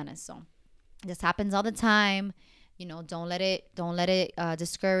drove to Venice. So this happens all the time. Don't let it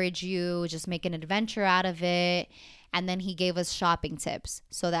discourage you. Just make an adventure out of it. And then he gave us shopping tips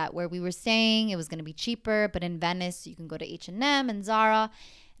so that where we were staying, it was going to be cheaper. But in Venice, you can go to H&M and Zara.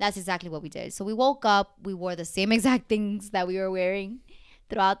 That's exactly what we did. So we woke up. We wore the same exact things that we were wearing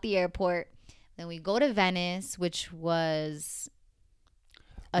throughout the airport. Then we go to Venice, which was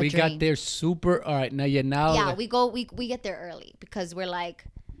We dream. got there super. All right. Now, Yeah, we get there early because we're like,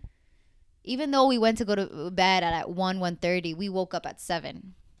 even though we went to go to bed at 1:30, we woke up at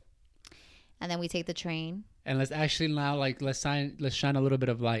 7. And then we take the train. And let's actually now, let's shine a little bit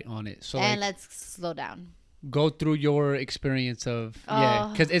of light on it. So, And let's slow down. go through your experience of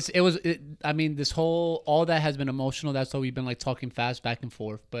because all that has been emotional. That's why we've been talking fast back and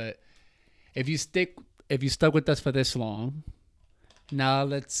forth. But if you stuck with us for this long, now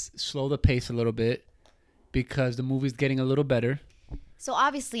let's slow the pace a little bit because the movie's getting a little better. So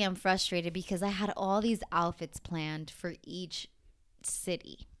obviously I'm frustrated because I had all these outfits planned for each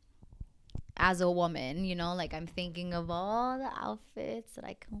city. As a woman, I'm thinking of all the outfits that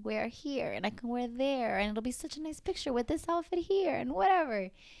I can wear here and I can wear there, and it'll be such a nice picture with this outfit here and whatever.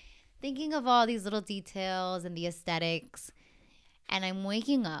 Thinking of all these little details and the aesthetics, and I'm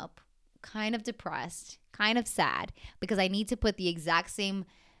waking up kind of depressed, kind of sad because I need to put the exact same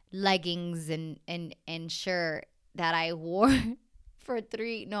leggings and shirt that I wore for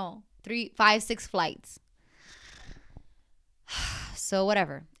 5, 6 flights. So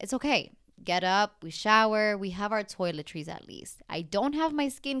whatever, it's okay. Get up, we shower, we have our toiletries at least. I don't have my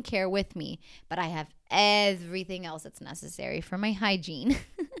skincare with me, but I have everything else that's necessary for my hygiene.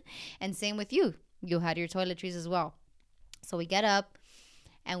 And same with you. You had your toiletries as well. So we get up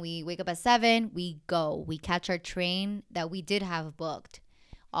and we wake up at 7. We go. We catch our train that we did have booked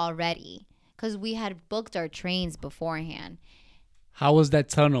already because we had booked our trains beforehand. How was that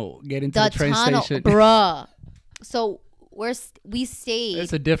tunnel getting to the The train tunnel, station? bruh. So we It's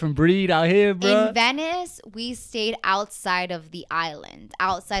stayed a different breed out here, in bruh. Venice. We stayed outside of the island,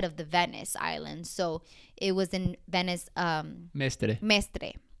 outside of the Venice island. So it was in Venice, Mestre.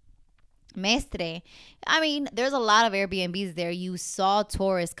 Mestre. Mestre. I mean, there's a lot of Airbnbs there. You saw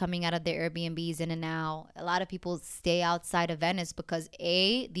tourists coming out of their Airbnbs in and out. A lot of people stay outside of Venice because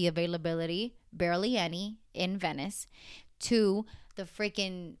A, the availability, barely any in Venice. Two, the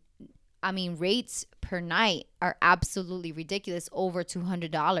freaking, I mean, rates per night are absolutely ridiculous, over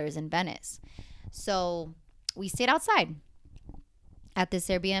 $200 in Venice. So we stayed outside at this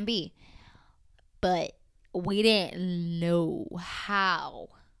Airbnb, but we didn't know how.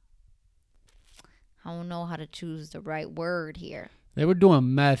 I don't know how to choose the right word here. They were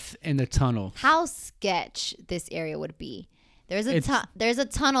doing meth in the tunnel. How sketch this area would be. There's a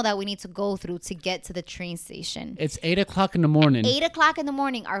tunnel that we need to go through to get to the train station. It's 8:00 in the morning. 8 o'clock in the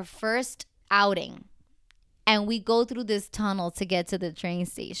morning, our first outing. And we go through this tunnel to get to the train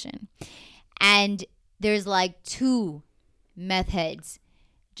station. And there's like 2 meth heads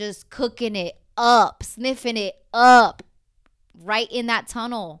just cooking it up, sniffing it up right in that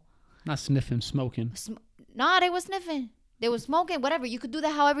tunnel. Not sniffing, smoking. Nah, they were sniffing. They were smoking, whatever. You could do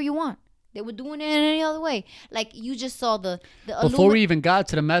that however you want. They were doing it in any other way. Like, you just saw the Before we even got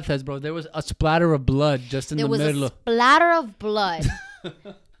to the meth heads, bro, there was a splatter of blood just in the middle. There was a splatter of blood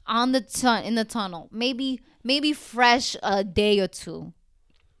on in the tunnel. Maybe fresh a day or two.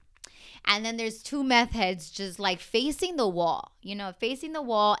 And then there's 2 meth heads just like facing the wall. Facing the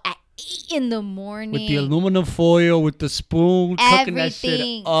wall at 8 in the morning. With the aluminum foil, with the spoon, cooking that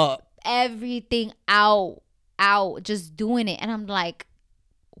shit up. Everything out, just doing it. And I'm like,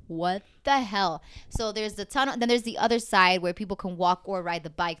 what the hell? So there's the tunnel. Then there's the other side where people can walk or ride the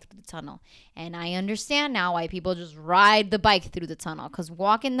bike through the tunnel. And I understand now why people just ride the bike through the tunnel. Because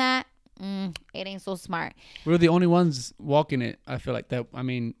walking that, it ain't so smart. We were the only ones walking it. I feel like that. I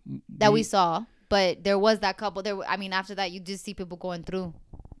mean, that we saw. But there was that couple. After that, you did see people going through.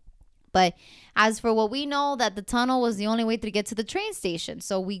 But as for what we know, that the tunnel was the only way to get to the train station.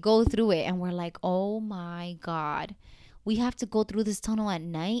 So we go through it and we're like, oh my God. We have to go through this tunnel at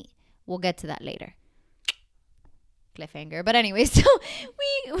night. We'll get to that later. Cliffhanger. But anyway, so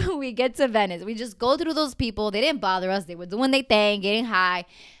we get to Venice. We just go through those people. They didn't bother us. They were doing their thing, getting high.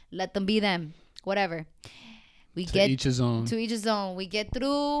 Let them be them. Whatever. To each his own. To each his own. We get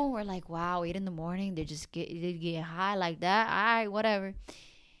through. We're like, wow, 8 in the morning. They're getting high like that. All right, whatever.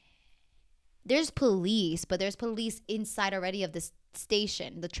 There's police, but there's police inside already of this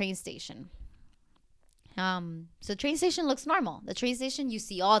station, the train station. So the train station looks normal. The train station, you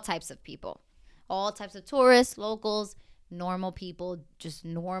see all types of people, all types of tourists, locals, normal people, just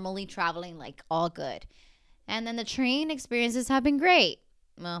normally traveling, like all good. And then the train experiences have been great.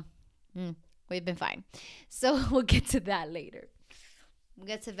 Well, we've been fine. So we'll get to that later. We'll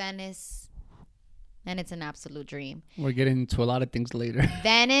get to Venice. And it's an absolute dream. We're getting into a lot of things later.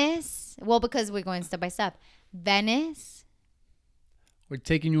 Venice. Well, because we're going step by step. Venice. We're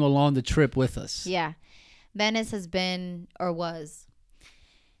taking you along the trip with us. Yeah. Venice has been, or was,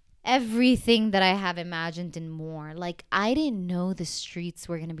 everything that I have imagined and more. Like, I didn't know the streets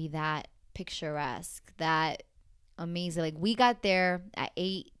were going to be that picturesque, that amazing. Like, we got there at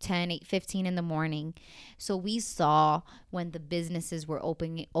 8:15 in the morning. So we saw when the businesses were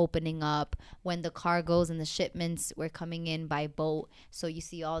opening up, when the cargoes and the shipments were coming in by boat. So you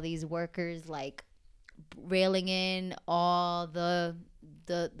see all these workers like railing in all the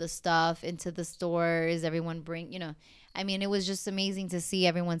stuff into the stores. Everyone it was just amazing to see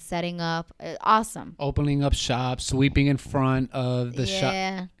everyone setting up. Awesome. Opening up shops, sweeping in front of the shop.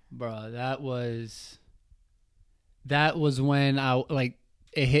 Yeah. Bro, that was when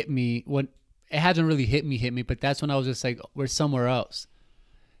it hit me. When it hasn't really hit me, but that's when I was just like, we're somewhere else.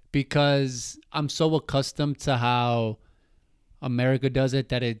 Because I'm so accustomed to how America does it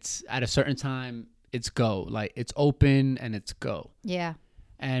that it's at a certain time, it's go. Like, it's open and it's go. Yeah.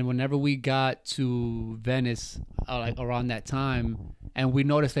 And whenever we got to Venice, like around that time, and we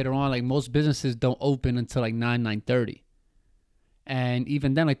noticed later on, like, most businesses don't open until like 9:30. And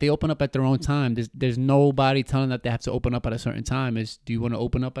even then, like, they open up at their own time. There's nobody telling them that they have to open up at a certain time. Do you want to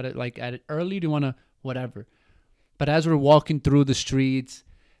open up at it early? Do you want to whatever? But as we're walking through the streets,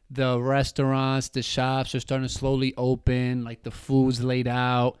 the restaurants, the shops are starting to slowly open. Like, the food's laid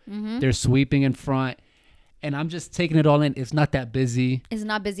out. Mm-hmm. They're sweeping in front. And I'm just taking it all in. It's not that busy. It's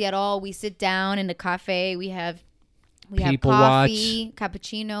not busy at all. We sit down in the cafe. We have People coffee,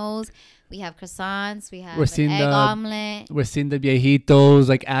 cappuccinos. We have croissants. We We're have an seeing egg the omelet. we're seeing the viejitos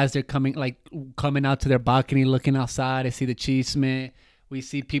like as they're coming out to their balcony, looking outside. I see the chisme. We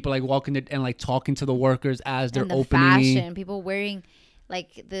see people like walking and like talking to the workers as they're And the opening. fashion. People wearing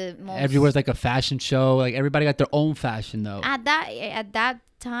like the Everywhere's most like a fashion show. Like everybody got their own fashion though. at that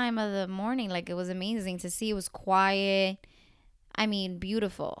time of the morning. Like it was amazing to see. It was quiet. I mean,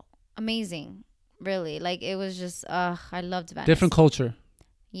 beautiful, amazing. Really, like it was just. I loved Venice. Different culture.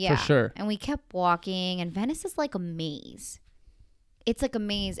 Yeah, for sure. And we kept walking, and Venice is like a maze. It's like a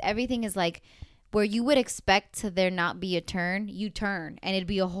maze. Everything is like where you would expect to there not be a turn, you turn, and it'd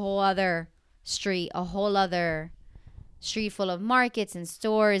be a whole other street full of markets and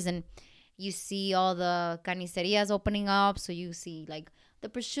stores, and you see all the carnicerias opening up. So you see like the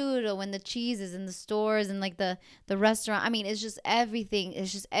prosciutto and the cheeses in the stores and like the restaurant. I mean, it's just everything.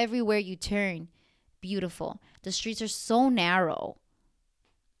 It's just everywhere you turn, beautiful. The streets are so narrow,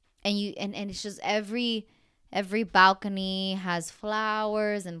 and and it's just every balcony has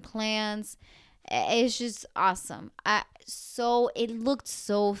flowers and plants. It's just awesome. So it looked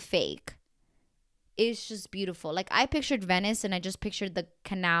so fake. It's just beautiful. Like I pictured Venice, and I just pictured the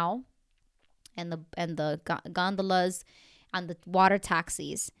canal and the gondolas and the water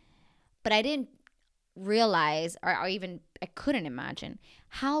taxis. But I didn't realize, or even I couldn't imagine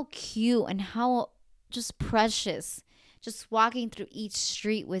how cute and how just precious just walking through each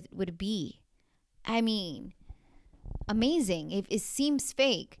street would be. I mean, amazing. It seems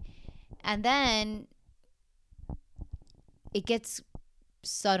fake. And then it gets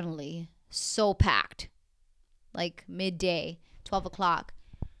suddenly so packed, like midday, 12 o'clock.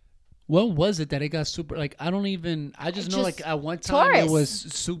 What was it that it got super like I don't even I just know Just like at one time it tourists.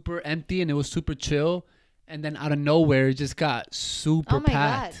 was super empty and it was super chill, and then out of nowhere it just got super Oh my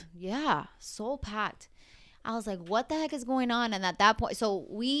packed. God. Yeah, so packed. I was like, what the heck is going on? And at that point,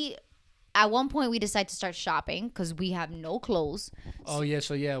 at one point, we decided to start shopping because we have no clothes. Oh yeah,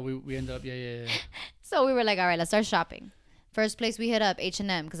 so yeah, we ended up yeah. So we were like, all right, let's start shopping. First place we hit up,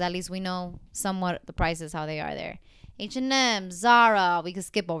 H&M, because at least we know somewhat the prices, how they are there. H&M, Zara, we could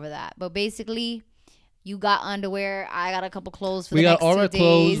skip over that. But basically, you got underwear. I got a couple clothes for We the got next all 2 our days.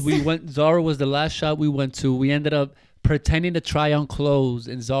 clothes. We went Zara was the last shop we went to. We ended up pretending to try on clothes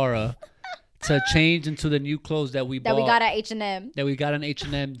in Zara to change into the new clothes that we that bought. we got at H&M. That we got on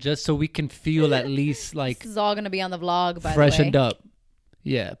H&M just so we can feel at least like This is all going to be on the vlog, by freshened the way. up.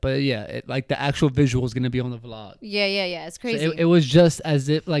 Yeah, but yeah, like the actual visual is gonna be on the vlog. Yeah. It's So crazy. it was just as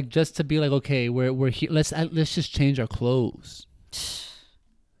if like just to be like, okay, we're here. Let's just change our clothes.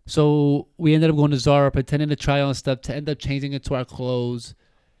 So we ended up going to Zara, pretending to try on stuff, to end up changing it to our clothes,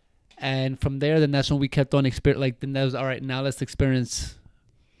 and from there, then that's when we kept on then that was all right. Now let's experience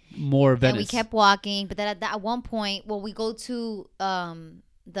more Venice. And we kept walking, but then at one point, we go to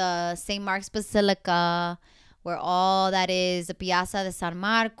the St. Mark's Basilica, where all that is the Piazza de San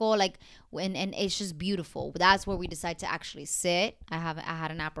Marco, like, and it's just beautiful. That's where we decide to actually sit. I had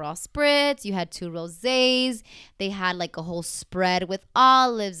an Aperol Spritz. You had 2 rosés. They had like a whole spread with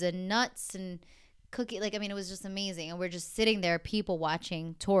olives and nuts and cookie. Like, I mean, it was just amazing. And we're just sitting there, people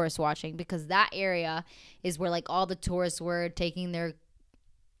watching, tourists watching, because that area is where like all the tourists were taking their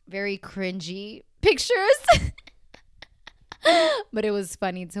very cringy pictures. But it was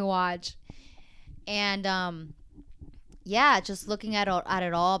funny to watch. And yeah, just looking at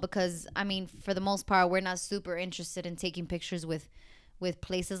it all, because I mean, for the most part, we're not super interested in taking pictures with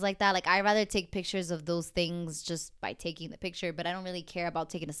places like that. Like, I'd rather take pictures of those things just by taking the picture, but I don't really care about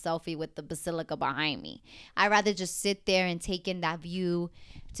taking a selfie with the basilica behind me. I'd rather just sit there and take in that view,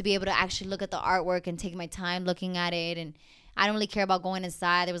 to be able to actually look at the artwork and take my time looking at it. And I don't really care about going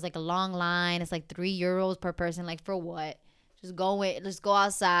inside. There was like a long line. It's like €3 per person. Like, for what? Let's go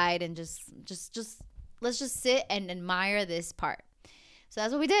outside and just let's just sit and admire this part. So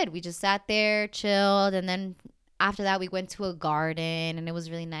that's what we did. We just sat there, chilled, and then after that we went to a garden, and it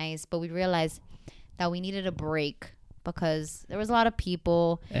was really nice. But we realized that we needed a break because there was a lot of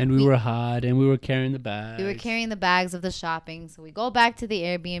people. And we were hot, and we were carrying the bags. We were carrying the bags of the shopping. So we go back to the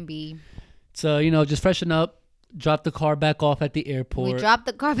Airbnb. So, just freshen up, drop the car back off at the airport. We dropped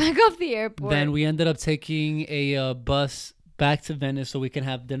the car back off the airport. Then we ended up taking a bus back to Venice so we can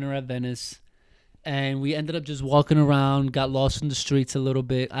have dinner at Venice. And we ended up just walking around, got lost in the streets a little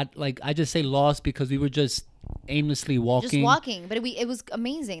bit. I just say lost because we were just aimlessly walking. Just walking, but it was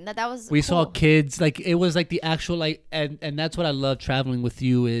amazing. That was. We cool. saw kids. Like, it was like the actual like, and that's what I love traveling with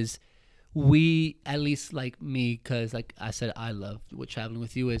you is, we, at least like me, because like I said, I love what traveling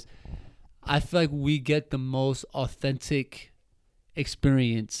with you is. I feel like we get the most authentic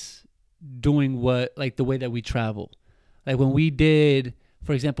experience doing the way that we travel. Like when we did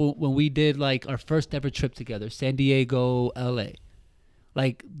For example, when we did like our first ever trip together, San Diego, LA,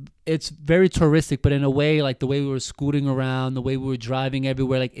 like it's very touristic, but in a way, like the way we were scooting around, the way we were driving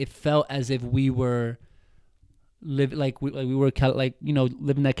everywhere, like it felt as if we were living like we were like, you know,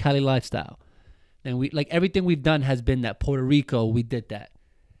 living that Cali lifestyle. And we like everything we've done has been that. Puerto Rico, we did that.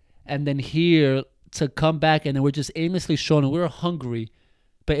 And then here to come back, and then we're just aimlessly strolling. We were hungry,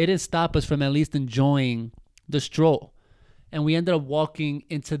 but it didn't stop us from at least enjoying the stroll. And we ended up walking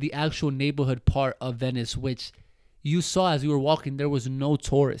into the actual neighborhood part of Venice, which you saw as we were walking, there was no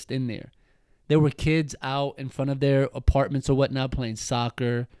tourist in there. There were kids out in front of their apartments or whatnot playing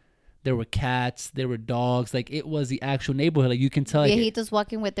soccer. There were cats. There were dogs. Like it was the actual neighborhood. Like you can tell. Viejitos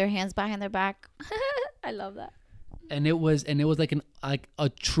walking with their hands behind their back. I love that. And it was like a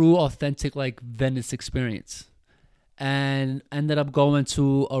true authentic like Venice experience. And ended up going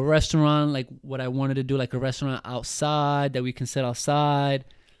to a restaurant, like what I wanted to do, like a restaurant outside that we can sit outside.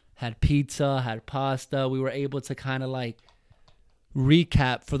 Had pizza, had pasta. We were able to kind of like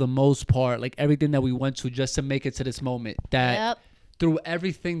recap for the most part, like everything that we went to just to make it to this moment. That through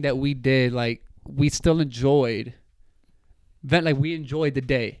everything that we did, like we still enjoyed. Like we enjoyed the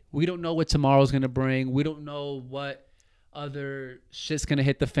day. We don't know what tomorrow's gonna bring. We don't know what other shit's gonna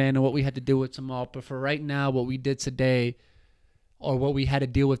hit the fan and what we had to deal with tomorrow. But for right now, what we did today, or what we had to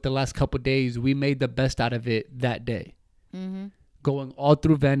deal with the last couple of days, we made the best out of it that day. Mm-hmm. Going all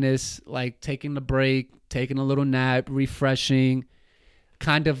through Venice, like taking a break, taking a little nap, refreshing,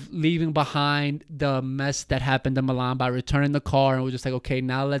 kind of leaving behind the mess that happened in Milan by returning the car, and we're just like, okay,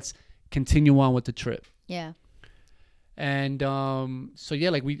 now let's continue on with the trip. Yeah. And so yeah,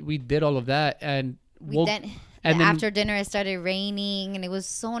 like we did all of that, and then after dinner it started raining, and it was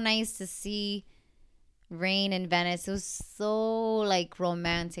so nice to see rain in Venice. It was so like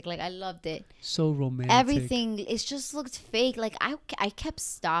romantic. Like I loved it. So romantic. Everything, it just looked fake. Like I kept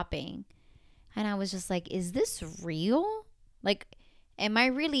stopping, and I was just like, is this real? Like, am I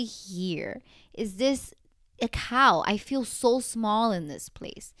really here? Is this like how? I feel so small in this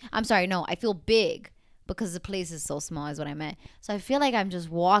place. I'm sorry, no, I feel big because the place is so small is what I meant. So I feel like I'm just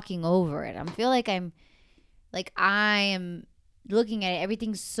walking over it. I feel like I am looking at it.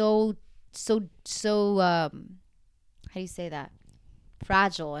 Everything's so how do you say that?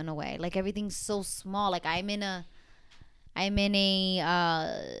 Fragile in a way. Like everything's so small. Like I'm in a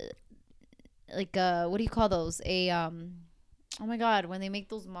like what do you call those? Oh my God, when they make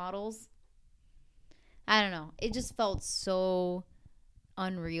those models. I don't know. It just felt so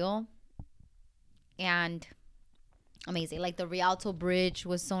unreal and amazing. Like the Rialto Bridge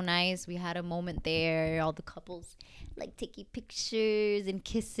was so nice. We had a moment there. All the couples like taking pictures and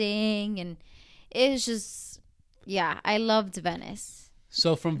kissing, and it was just, yeah, I loved Venice.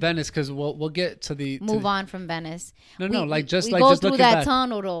 So from Venice, because we'll get to the move on from Venice. No, like just we like go just through looking that back.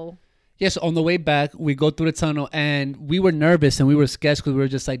 tunnel though. Yes, on the way back, we go through the tunnel, and we were nervous and we were scared because we were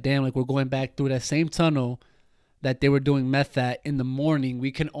just like, damn, like we're going back through that same tunnel that they were doing meth at in the morning.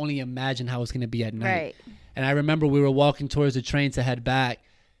 We can only imagine how it's going to be at night. Right. And I remember we were walking towards the train to head back,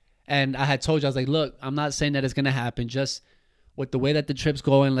 and I had told you, I was like, look, I'm not saying that it's going to happen. Just with the way that the trip's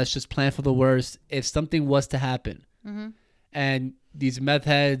going, let's just plan for the worst. If something was to happen, and these meth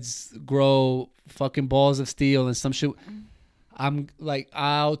heads grow fucking balls of steel and some shit, I'm like,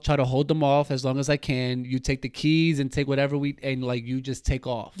 I'll try to hold them off as long as I can. You take the keys and take whatever and like you just take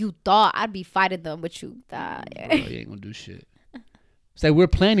off. You thought I'd be fighting them, but you thought. Bro, you ain't gonna do shit. It's like we're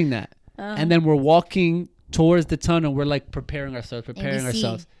planning that. And then we're walking towards the tunnel. We're like preparing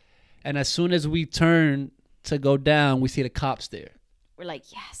ourselves. And as soon as we turn to go down, we see the cops there. We're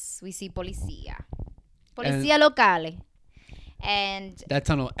like, yes, we see Policía Locale. And that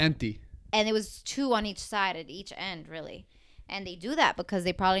tunnel empty. And it was two on each side at each end, really. And they do that because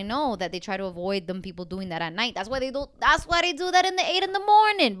they probably know that they try to avoid them people doing that at night. That's why they do that in the 8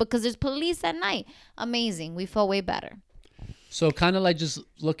 a.m. because there's police at night. Amazing. We felt way better. So kind of like just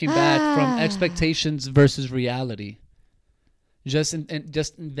looking back from expectations versus reality. Just in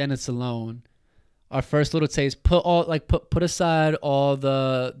Venice alone, our first little taste. Put aside all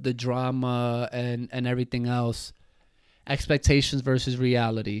the drama and everything else. Expectations versus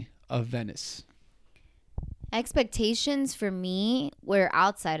reality of Venice. Expectations for me were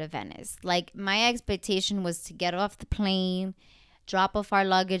outside of Venice. Like my expectation was to get off the plane, drop off our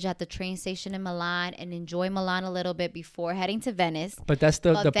luggage at the train station in Milan, and enjoy Milan a little bit before heading to Venice. But that's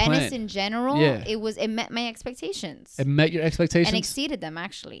the Venice plan. In general, yeah. it met my expectations. It met your expectations and exceeded them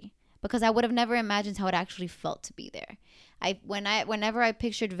actually, because I would have never imagined how it actually felt to be there. Whenever I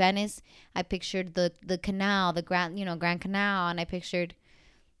pictured Venice, I pictured the canal, the Grand Canal, and I pictured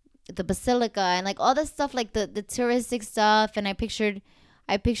the basilica and like all this stuff, like the touristic stuff, and I pictured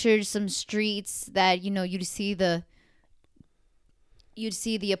I pictured some streets that, you'd see the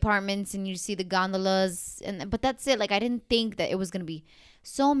apartments and you'd see the gondolas, but that's it. Like, I didn't think that it was gonna be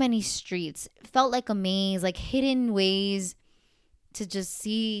so many streets. It felt like a maze, like hidden ways to just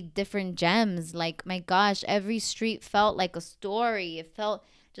see different gems. Like, my gosh, every street felt like a story. It felt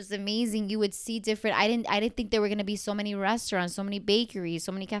just amazing. You would see different. I didn't think there were gonna be so many restaurants, so many bakeries,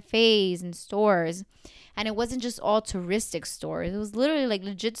 so many cafes and stores, and it wasn't just all touristic stores. It was literally like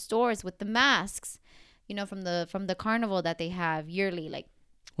legit stores with the masks, from the carnival that they have yearly. Like,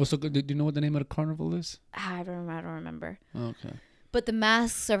 Well, so do you know what the name of the carnival is? I don't remember. Okay. But the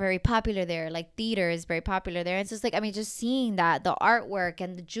masks are very popular there. Like, theater is very popular there. It's just like, I mean, just seeing that, the artwork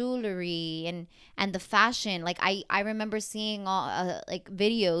and the jewelry and the fashion. Like, I remember seeing all like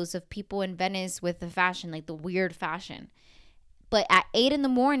videos of people in Venice with the fashion, like the weird fashion. But at 8 in the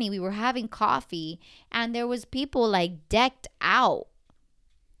morning, we were having coffee, and there was people like decked out,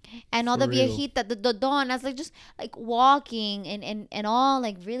 and all For the real. viejita, the donas, like just like walking and all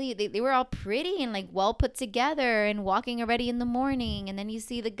like really, they were all pretty and like well put together and walking already in the morning. And then you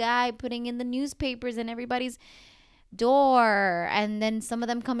see the guy putting in the newspapers in everybody's door, and then some of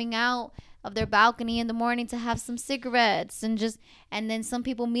them coming out of their balcony in the morning to have some cigarettes, and then some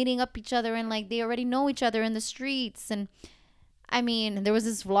people meeting up each other, and like they already know each other in the streets. And I mean, there was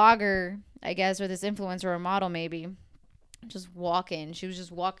this vlogger, I guess, or this influencer or model maybe, just walking. She was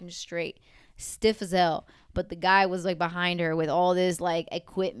just walking straight, stiff as hell. But the guy was like behind her with all this like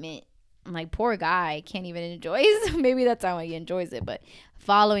equipment. I'm like, poor guy, can't even enjoy it. Maybe that's how he enjoys it. But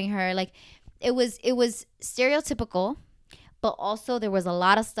following her, like, it was stereotypical, but also there was a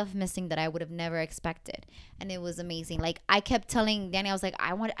lot of stuff missing that I would have never expected, and it was amazing. Like, I kept telling Danny, I was like,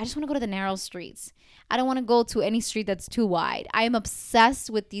 I just want to go to the narrow streets. I don't want to go to any street that's too wide. I am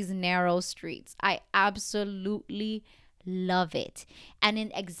obsessed with these narrow streets. I absolutely love it. And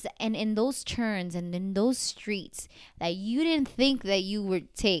in those turns and in those streets that you didn't think that you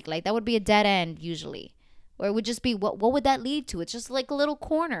would take, like that would be a dead end usually, or it would just be, what would that lead to? It's just like a little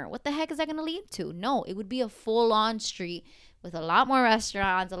corner. What the heck is that going to lead to? No, it would be a full-on street with a lot more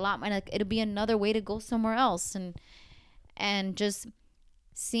restaurants, a lot more, like, it'd be another way to go somewhere else. And just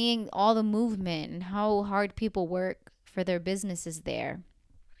seeing all the movement and how hard people work for their businesses there.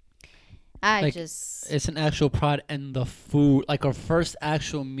 Like, it's an actual pride in the food. Like, our first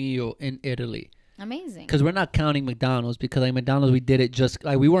actual meal in Italy. Amazing. Because we're not counting McDonald's, because like McDonald's, we did it just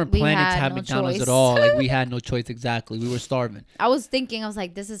like we weren't planning to have McDonald's choice at all. Like, we had no choice. Exactly, we were starving. I was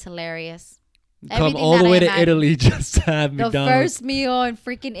like, this is hilarious. Come Everything all the that way I to imagined. Italy just to have The McDonald's. first meal in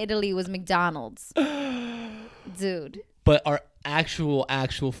freaking Italy was McDonald's. Dude. But our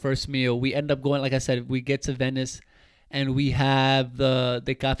actual first meal, we end up going, like I said, we get to Venice and we have the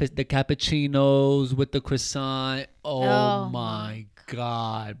cappuccinos with the croissant. Oh my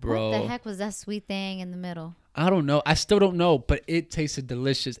God, bro. What the heck was that sweet thing in the middle? I don't know. I still don't know, but it tasted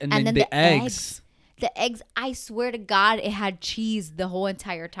delicious. And then the eggs. The eggs, I swear to God, it had cheese the whole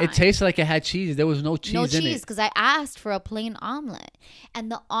entire time. It tasted like it had cheese. There was no cheese in it. No cheese, because I asked for a plain omelet.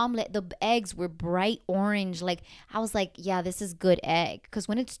 And the eggs were bright orange. Like, I was like, yeah, this is good egg. Because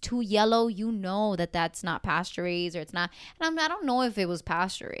when it's too yellow, you know that that's not pasture raised, or it's not. And I don't know if it was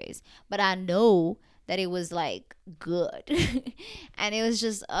pasture raised, but I know that it was, like, good. And it was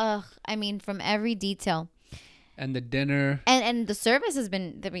just, I mean, from every detail. And the dinner. And the service has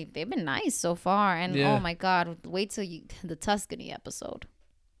been, they've been nice so far. And yeah. Oh my God, wait till the Tuscany episode.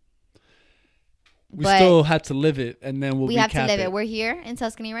 We still have to live it, and then we have to live it. We're here in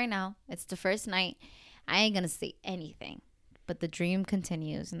Tuscany right now. It's the first night. I ain't going to say anything, but the dream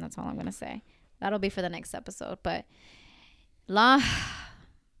continues, and that's all I'm going to say. That'll be for the next episode. But I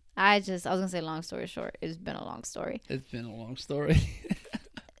was going to say long story short. It's been a long story. It's been a long story.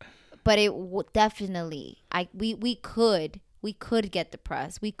 But it definitely, we could get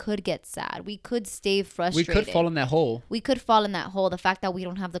depressed. We could get sad. We could stay frustrated. We could fall in that hole. The fact that we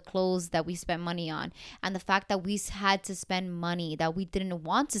don't have the clothes that we spent money on, and the fact that we had to spend money that we didn't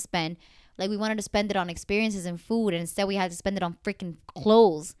want to spend. Like, we wanted to spend it on experiences and food, and instead we had to spend it on freaking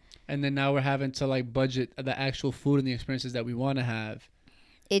clothes. And then now we're having to, like, budget the actual food and the experiences that we want to have.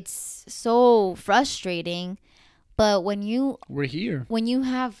 It's so frustrating. But we're here. When you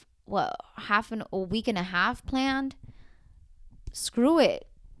have a week and a half planned, screw it.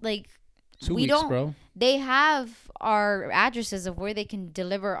 Like, 2 weeks, bro. They have our addresses of where they can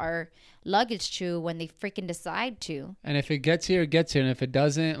deliver our luggage to when they freaking decide to. And if it gets here, it gets here. And if it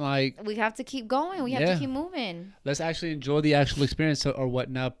doesn't, like, we have to keep going. We have to keep moving. Let's actually enjoy the actual experience or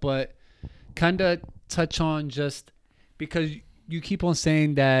whatnot. But kind of touch on, just because you keep on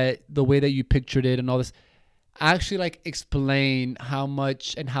saying that the way that you pictured it and all this, actually like explain how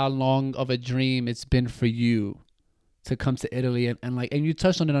much and how long of a dream it's been for you to come to Italy, and like, and you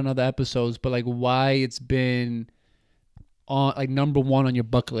touched on it on other episodes, but like why it's been on like number one on your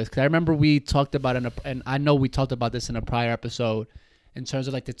bucket list. Because I remember we talked about it and I know we talked about this in a prior episode in terms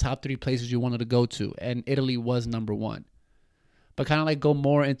of like the top 3 places you wanted to go to, and Italy was number one. But kind of like go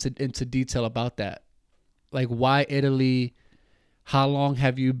more into detail about that, like why Italy, how long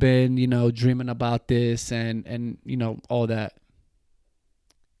have you been, dreaming about this, and all that.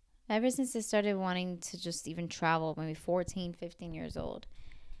 Ever since I started wanting to just even travel, maybe 14, 15 years old,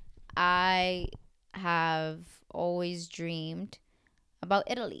 I have always dreamed about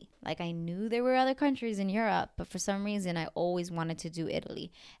Italy. Like, I knew there were other countries in Europe, but for some reason I always wanted to do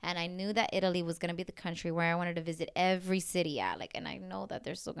Italy. And I knew that Italy was going to be the country where I wanted to visit every city at. Like, and I know that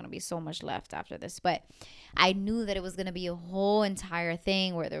there's still going to be so much left after this, but I knew that it was going to be a whole entire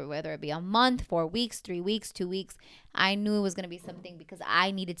thing, whether it be a month, 4 weeks, 3 weeks, 2 weeks. I knew it was going to be something because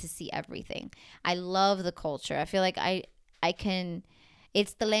I needed to see everything. I love the culture. I feel like I can,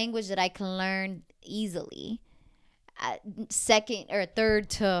 it's the language that I can learn easily, second or third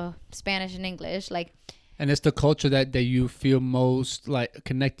to Spanish and English. Like, And it's the culture that you feel most like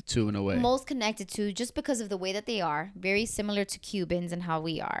connected to in a way. most connected to, just because of the way that they are very similar to Cubans and how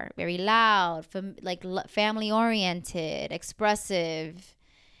we are, very loud, family oriented, expressive,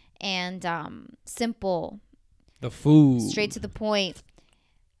 and simple, The food. straight to the point.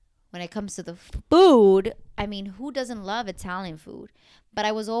 When it comes to the food, I mean, who doesn't love Italian food? But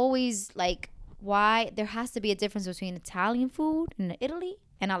I was always like, why there has to be a difference between Italian food in Italy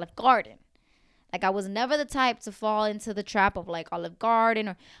and Olive Garden. Like, I was never the type to fall into the trap of like Olive Garden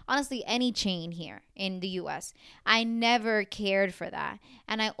or honestly any chain here in the US. I never cared for that.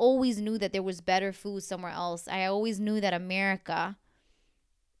 And I always knew that there was better food somewhere else. I always knew that America,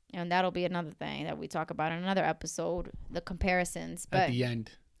 and that'll be another thing that we talk about in another episode, the comparisons. But at the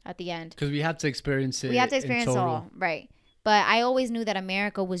end. At the end. Because we have to experience it. We have to experience in it total. all. Right. But I always knew that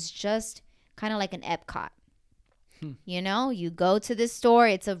America was just kind of like an Epcot. You know, you go to this store,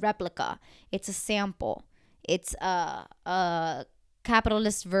 it's a replica, it's a sample, it's a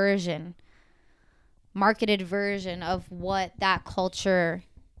capitalist version, marketed version of what that culture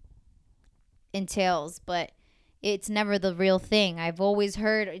entails, but it's never the real thing. I've always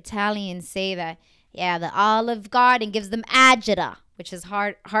heard Italians say that, yeah, the Olive Garden gives them agita, which is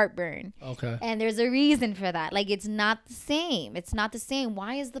heartburn. Okay. And there's a reason for that. Like, it's not the same. It's not the same.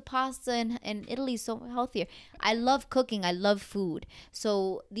 Why is the pasta in Italy so healthier? I love cooking. I love food.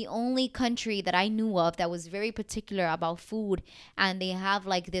 So the only country that I knew of that was very particular about food, and they have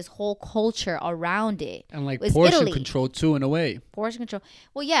like this whole culture around it, And like was portion Italy. control too, in a way. Portion control.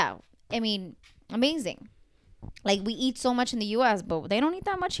 Well, yeah. I mean, amazing. Like, we eat so much in the U.S., but they don't eat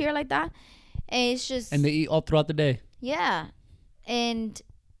that much here like that. And it's just... And they eat all throughout the day. Yeah. And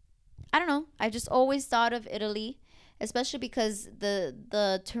I don't know. I just always thought of Italy, especially because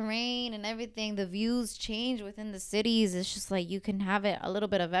the terrain and everything, the views change within the cities. It's just like you can have it a little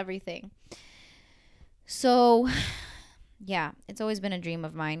bit of everything. So, yeah, it's always been a dream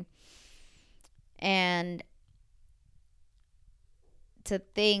of mine. And to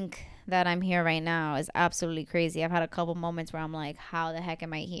think that I'm here right now is absolutely crazy. I've had a couple moments where I'm like, how the heck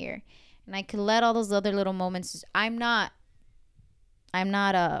am I here? And I could let all those other little moments. I'm not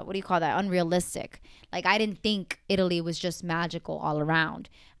what do you call that, unrealistic. Like, I didn't think Italy was just magical all around.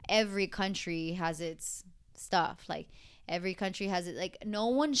 Every country has its stuff. Like, every country has it. Like, no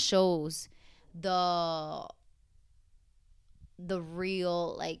one shows the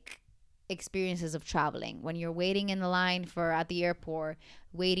real like experiences of traveling. When you're waiting in the line for at the airport,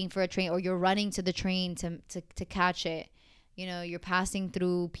 waiting for a train, or you're running to the train to catch it. You know, you're passing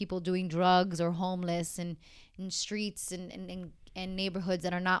through people doing drugs or homeless and in streets and neighborhoods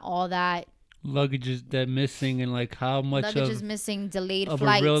that are not all that. Luggage is that missing, and like how much luggage is missing, delayed of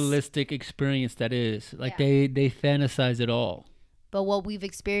flights. a realistic experience that is. Like, Yeah. they fantasize it all. But what we've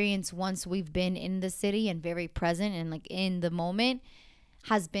experienced once we've been in the city and very present and like in the moment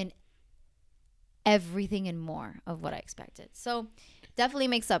has been everything and more of what I expected. So definitely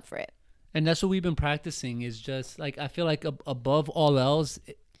makes up for it. And that's what we've been practicing, is just like, I feel like above all else,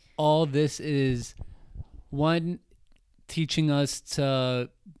 all this is one, teaching us to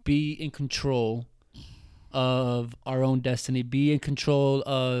be in control of our own destiny, be in control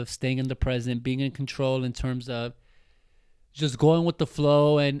of staying in the present, being in control in terms of just going with the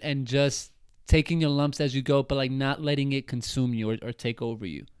flow and just taking your lumps as you go, but like not letting it consume you or take over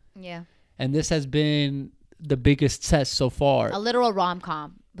you. Yeah. And this has been the biggest test so far. A literal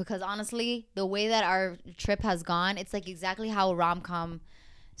rom-com. Because honestly, the way that our trip has gone, it's like exactly how a rom-com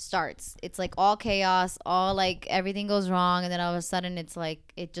starts. It's like all chaos, all like everything goes wrong, and then all of a sudden it's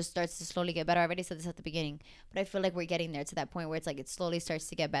like it just starts to slowly get better. I already said this at the beginning, but I feel like we're getting there to that point where it's like it slowly starts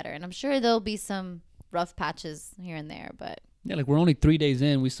to get better. And I'm sure there'll be some rough patches here and there, but Yeah, like we're only 3 days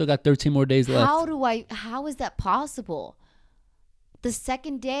in. We still got 13 more days left. how is that possible? The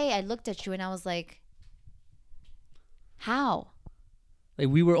second day I looked at you and I was like, how? Like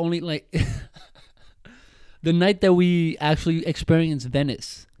we were only like the night that we actually experienced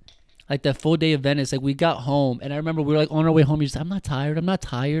Venice, like that full day of Venice. Like we got home, and I remember we were like on our way home. You just, I'm not tired. I'm not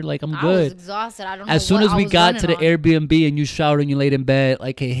tired. Like I'm I good. was exhausted. I don't know. As soon what as I we was got to the running on. Airbnb and you showered and you laid in bed,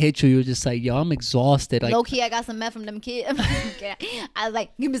 like it hit you. You were just like, yo, I'm exhausted. Like Low key, I got some meth from them kids. I was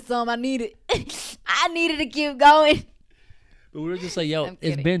like, give me some. I need it. I needed to keep going. we were just like, yo, I'm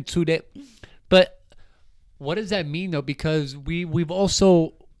it's kidding. been 2 days. But what does that mean though? Because we've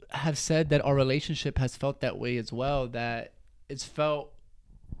also have said that our relationship has felt that way as well. That it's felt,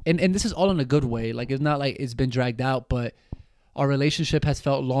 and this is all in a good way. Like it's not like it's been dragged out, but our relationship has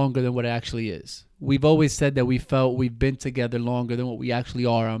felt longer than what it actually is. We've always said that we felt we've been together longer than what we actually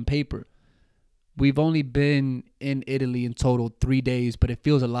are on paper. We've only been in Italy in total 3 days, but it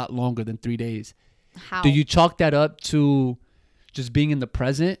feels a lot longer than 3 days. How? Do you chalk that up to just being in the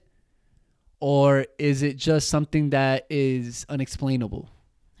present, or is it just something that is unexplainable?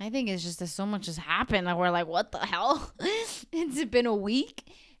 I think it's just that so much has happened that we're like, what the hell? It's been a week.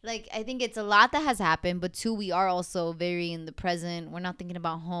 Like, I think it's a lot that has happened, but two, we are also very in the present. We're not thinking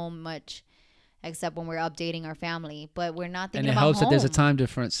about home much, except when we're updating our family. But we're not And thinking it about helps home. that there's a time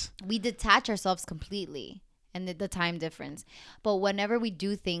difference. We detach ourselves completely and the time difference. But whenever we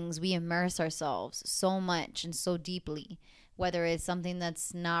do things, we immerse ourselves so much and so deeply, whether it's something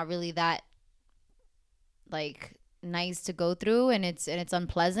that's not really that like nice to go through and it's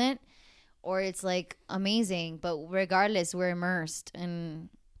unpleasant, or it's like amazing, but regardless, we're immersed and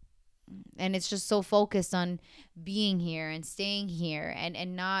it's just so focused on being here and staying here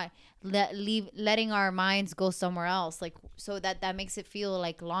and not letting our minds go somewhere else, like, so that makes it feel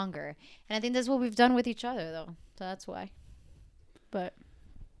like longer. And I think that's what we've done with each other though, so that's why. But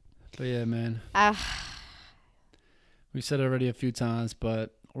yeah, man, uh, we said it already a few times,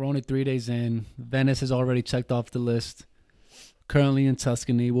 but we're only 3 days in. Venice is already checked off the list. Currently in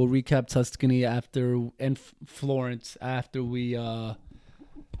Tuscany. We'll recap Tuscany after, and Florence after we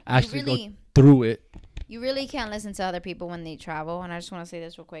actually really go through it. you really can't listen to other people when they travel. And I just want to say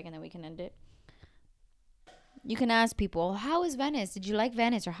this real quick and then we can end it. You can ask people, how is Venice? Did you like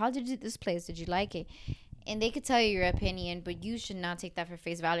Venice? Or how did you this place? Did you like it? And they could tell you your opinion, but you should not take that for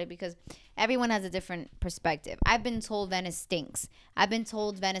face value because everyone has a different perspective. I've been told Venice stinks. I've been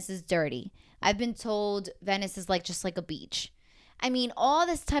told Venice is dirty. I've been told Venice is like just like a beach. I mean, all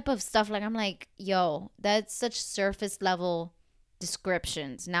this type of stuff. Like, I'm like, yo, that's such surface level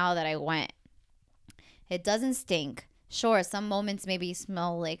descriptions now that I went. It doesn't stink. Sure, some moments maybe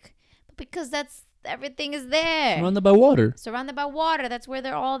smell like, but because that's everything is there. Surrounded by water. Surrounded by water. That's where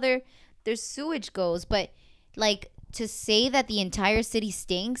their sewage goes. But like to say that the entire city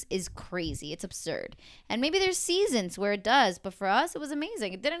stinks is crazy. It's absurd. And maybe there's seasons where it does, but for us it was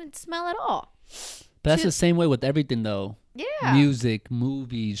amazing. It didn't smell at all. But that's the same way with everything though. Yeah. Music,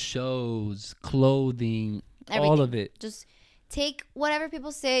 movies, shows, clothing, Everything. all of it. Just take whatever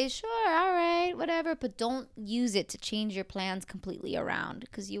people say, sure, all right, whatever, but don't use it to change your plans completely around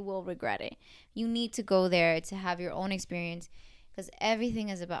because you will regret it. You need to go there to have your own experience because everything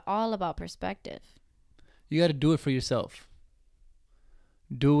is all about perspective. You got to do it for yourself.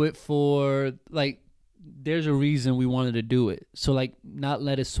 Do it for, like, there's a reason we wanted to do it. So, like, not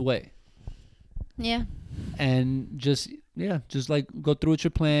let it sway. Yeah. And just like go through with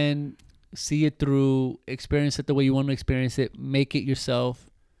your plan, see it through, experience it the way you want to experience it, make it yourself.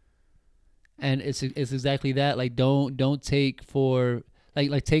 And it's exactly that. Like, don't take for,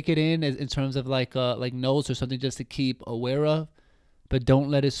 like take it in terms of like notes or something just to keep aware of, but don't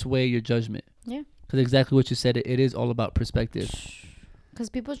let it sway your judgment. Yeah. Because exactly what you said, it is all about perspective. Because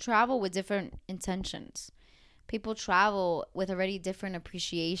people travel with different intentions. People travel with already different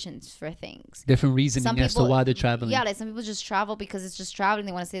appreciations for things. Different reasoning as to why they're traveling. Yeah, like some people just travel because it's just traveling.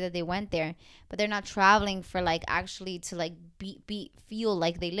 They want to say that they went there, but they're not traveling for like actually to like feel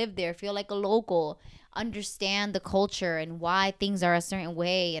like they live there, feel like a local, understand the culture and why things are a certain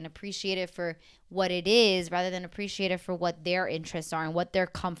way, and appreciate it for what it is rather than appreciate it for what their interests are and what their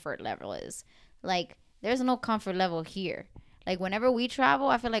comfort level is. Like, there's no comfort level here. Like, whenever we travel,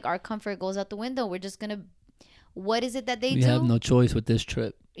 I feel like our comfort goes out the window. We're just gonna. What is it that they do? We have no choice with this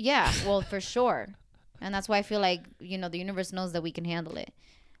trip. Yeah, well, for sure. And that's why I feel like, the universe knows that we can handle it.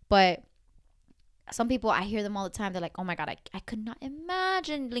 But some people, I hear them all the time. They're like, oh my God, I could not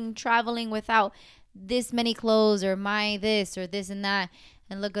imagine traveling without this many clothes or my this or this and that.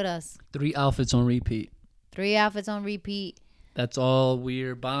 And look at us. 3 outfits on repeat. 3 outfits on repeat. That's all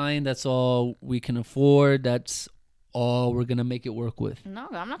we're buying. That's all we can afford. That's all we're gonna make it work with. No,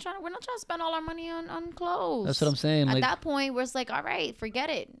 we're not trying to spend all our money on clothes. That's what I'm saying. At Like, that point, we're just like, all right, forget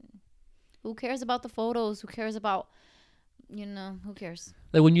it. Who cares about the photos? Who cares about, who cares?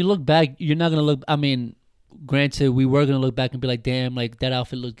 like when you look back, you're not gonna look. I mean, granted, we were gonna look back and be like, damn, like that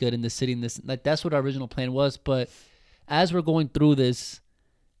outfit looked good in the city. And this, like, that's what our original plan was. But as we're going through this,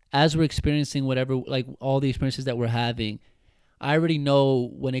 as we're experiencing whatever, like all the experiences that we're having, I already know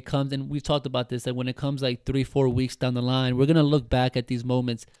when it comes, and we've talked about this, that when it comes like 3-4 weeks down the line, we're going to look back at these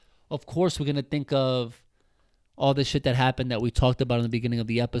moments. Of course, we're going to think of all the shit that happened that we talked about in the beginning of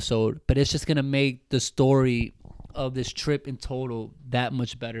the episode, but it's just going to make the story of this trip in total that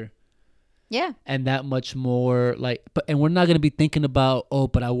much better. Yeah. And that much more like, and we're not going to be thinking about, oh,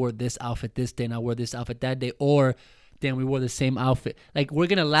 but I wore this outfit this day and I wore this outfit that day, or damn, we wore the same outfit. Like, we're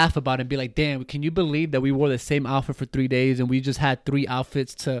going to laugh about it and be like, damn, can you believe that we wore the same outfit for 3 days and we just had 3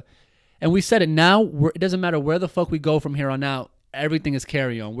 outfits to... And we said it now, it doesn't matter where the fuck we go from here on out. Everything is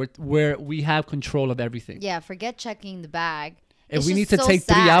carry on. We have control of everything. Yeah, forget checking the bag. If we need to take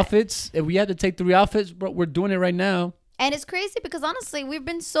 3 outfits, if we have to take 3 outfits, bro, we're doing it right now. And it's crazy because honestly, we've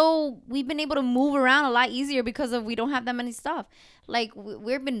been able to move around a lot easier because we don't have that many stuff. Like,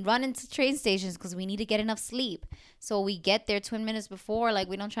 we've been running to train stations because we need to get enough sleep. So we get there 20 minutes before. Like,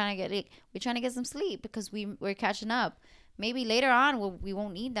 we're trying to get some sleep because we're catching up. Maybe later on we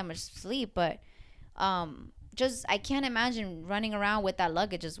won't need that much sleep, but just I can't imagine running around with that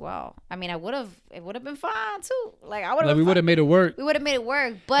luggage as well. I mean, it would have been fine too. Like, we would have made it work. We would have made it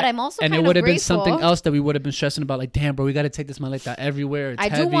work, but I'm also and kind it would of have been grateful. something else that we would have been stressing about. Like, damn, bro, we got to take this maleta everywhere. It's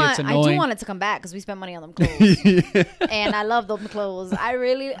heavy. It's annoying. I do want it to come back because we spent money on them clothes, and I love those clothes.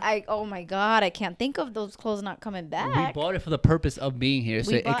 Oh my God, I can't think of those clothes not coming back. We bought it for the purpose of being here,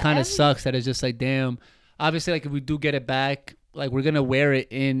 so it kind of sucks that it's just like, damn. Obviously, like, if we do get it back, like, we're gonna wear it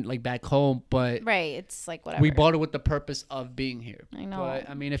in, like, back home, but right, it's like whatever. We bought it with the purpose of being here. I know. But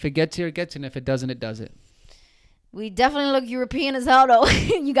I mean, if it gets here, it gets here, and if it doesn't, it doesn't. We definitely look European as hell, though.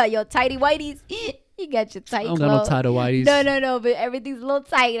 You got your tighty whities. You got your tight clothes. I don't got no tighty whities. No, but everything's a little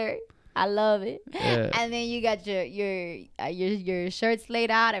tighter. I love it. Yeah. And then you got your shirts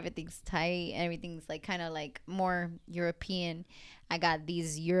laid out. Everything's tight. Everything's like kind of like more European. I got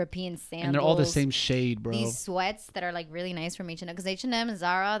these European sandals. And they're all the same shade, bro. These sweats that are like really nice from H&M, because H&M and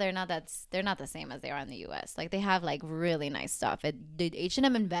Zara, they're not the same as they are in the US. Like, they have like really nice stuff. The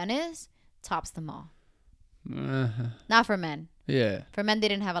H&M in Venice tops them all. Not for men. Yeah. For men, they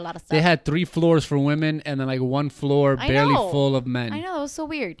didn't have a lot of stuff. They had 3 floors for women and then like 1 floor barely full of men. I know, it was so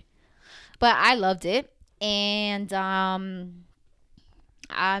weird. But I loved it. And I'm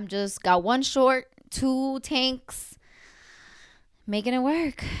just got 1 short, 2 tanks. Making it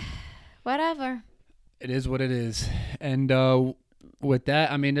work. Whatever. It is what it is. And with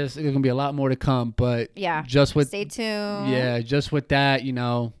that, I mean, there's going to be a lot more to come. But yeah, stay tuned. Yeah, just with that,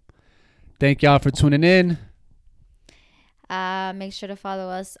 thank y'all for tuning in. Make sure to follow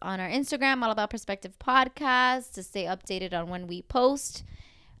us on our Instagram, All About Perspective Podcast, to stay updated on when we post.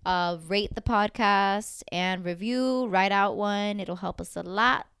 Rate the podcast and review. Write out one. It'll help us a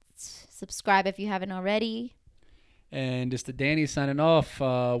lot. Subscribe if you haven't already. And it's the Danny signing off.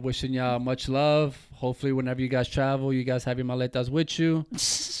 Wishing y'all much love. Hopefully, whenever you guys travel, you guys have your maletas with you.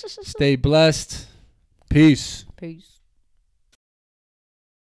 Stay blessed. Peace. Peace.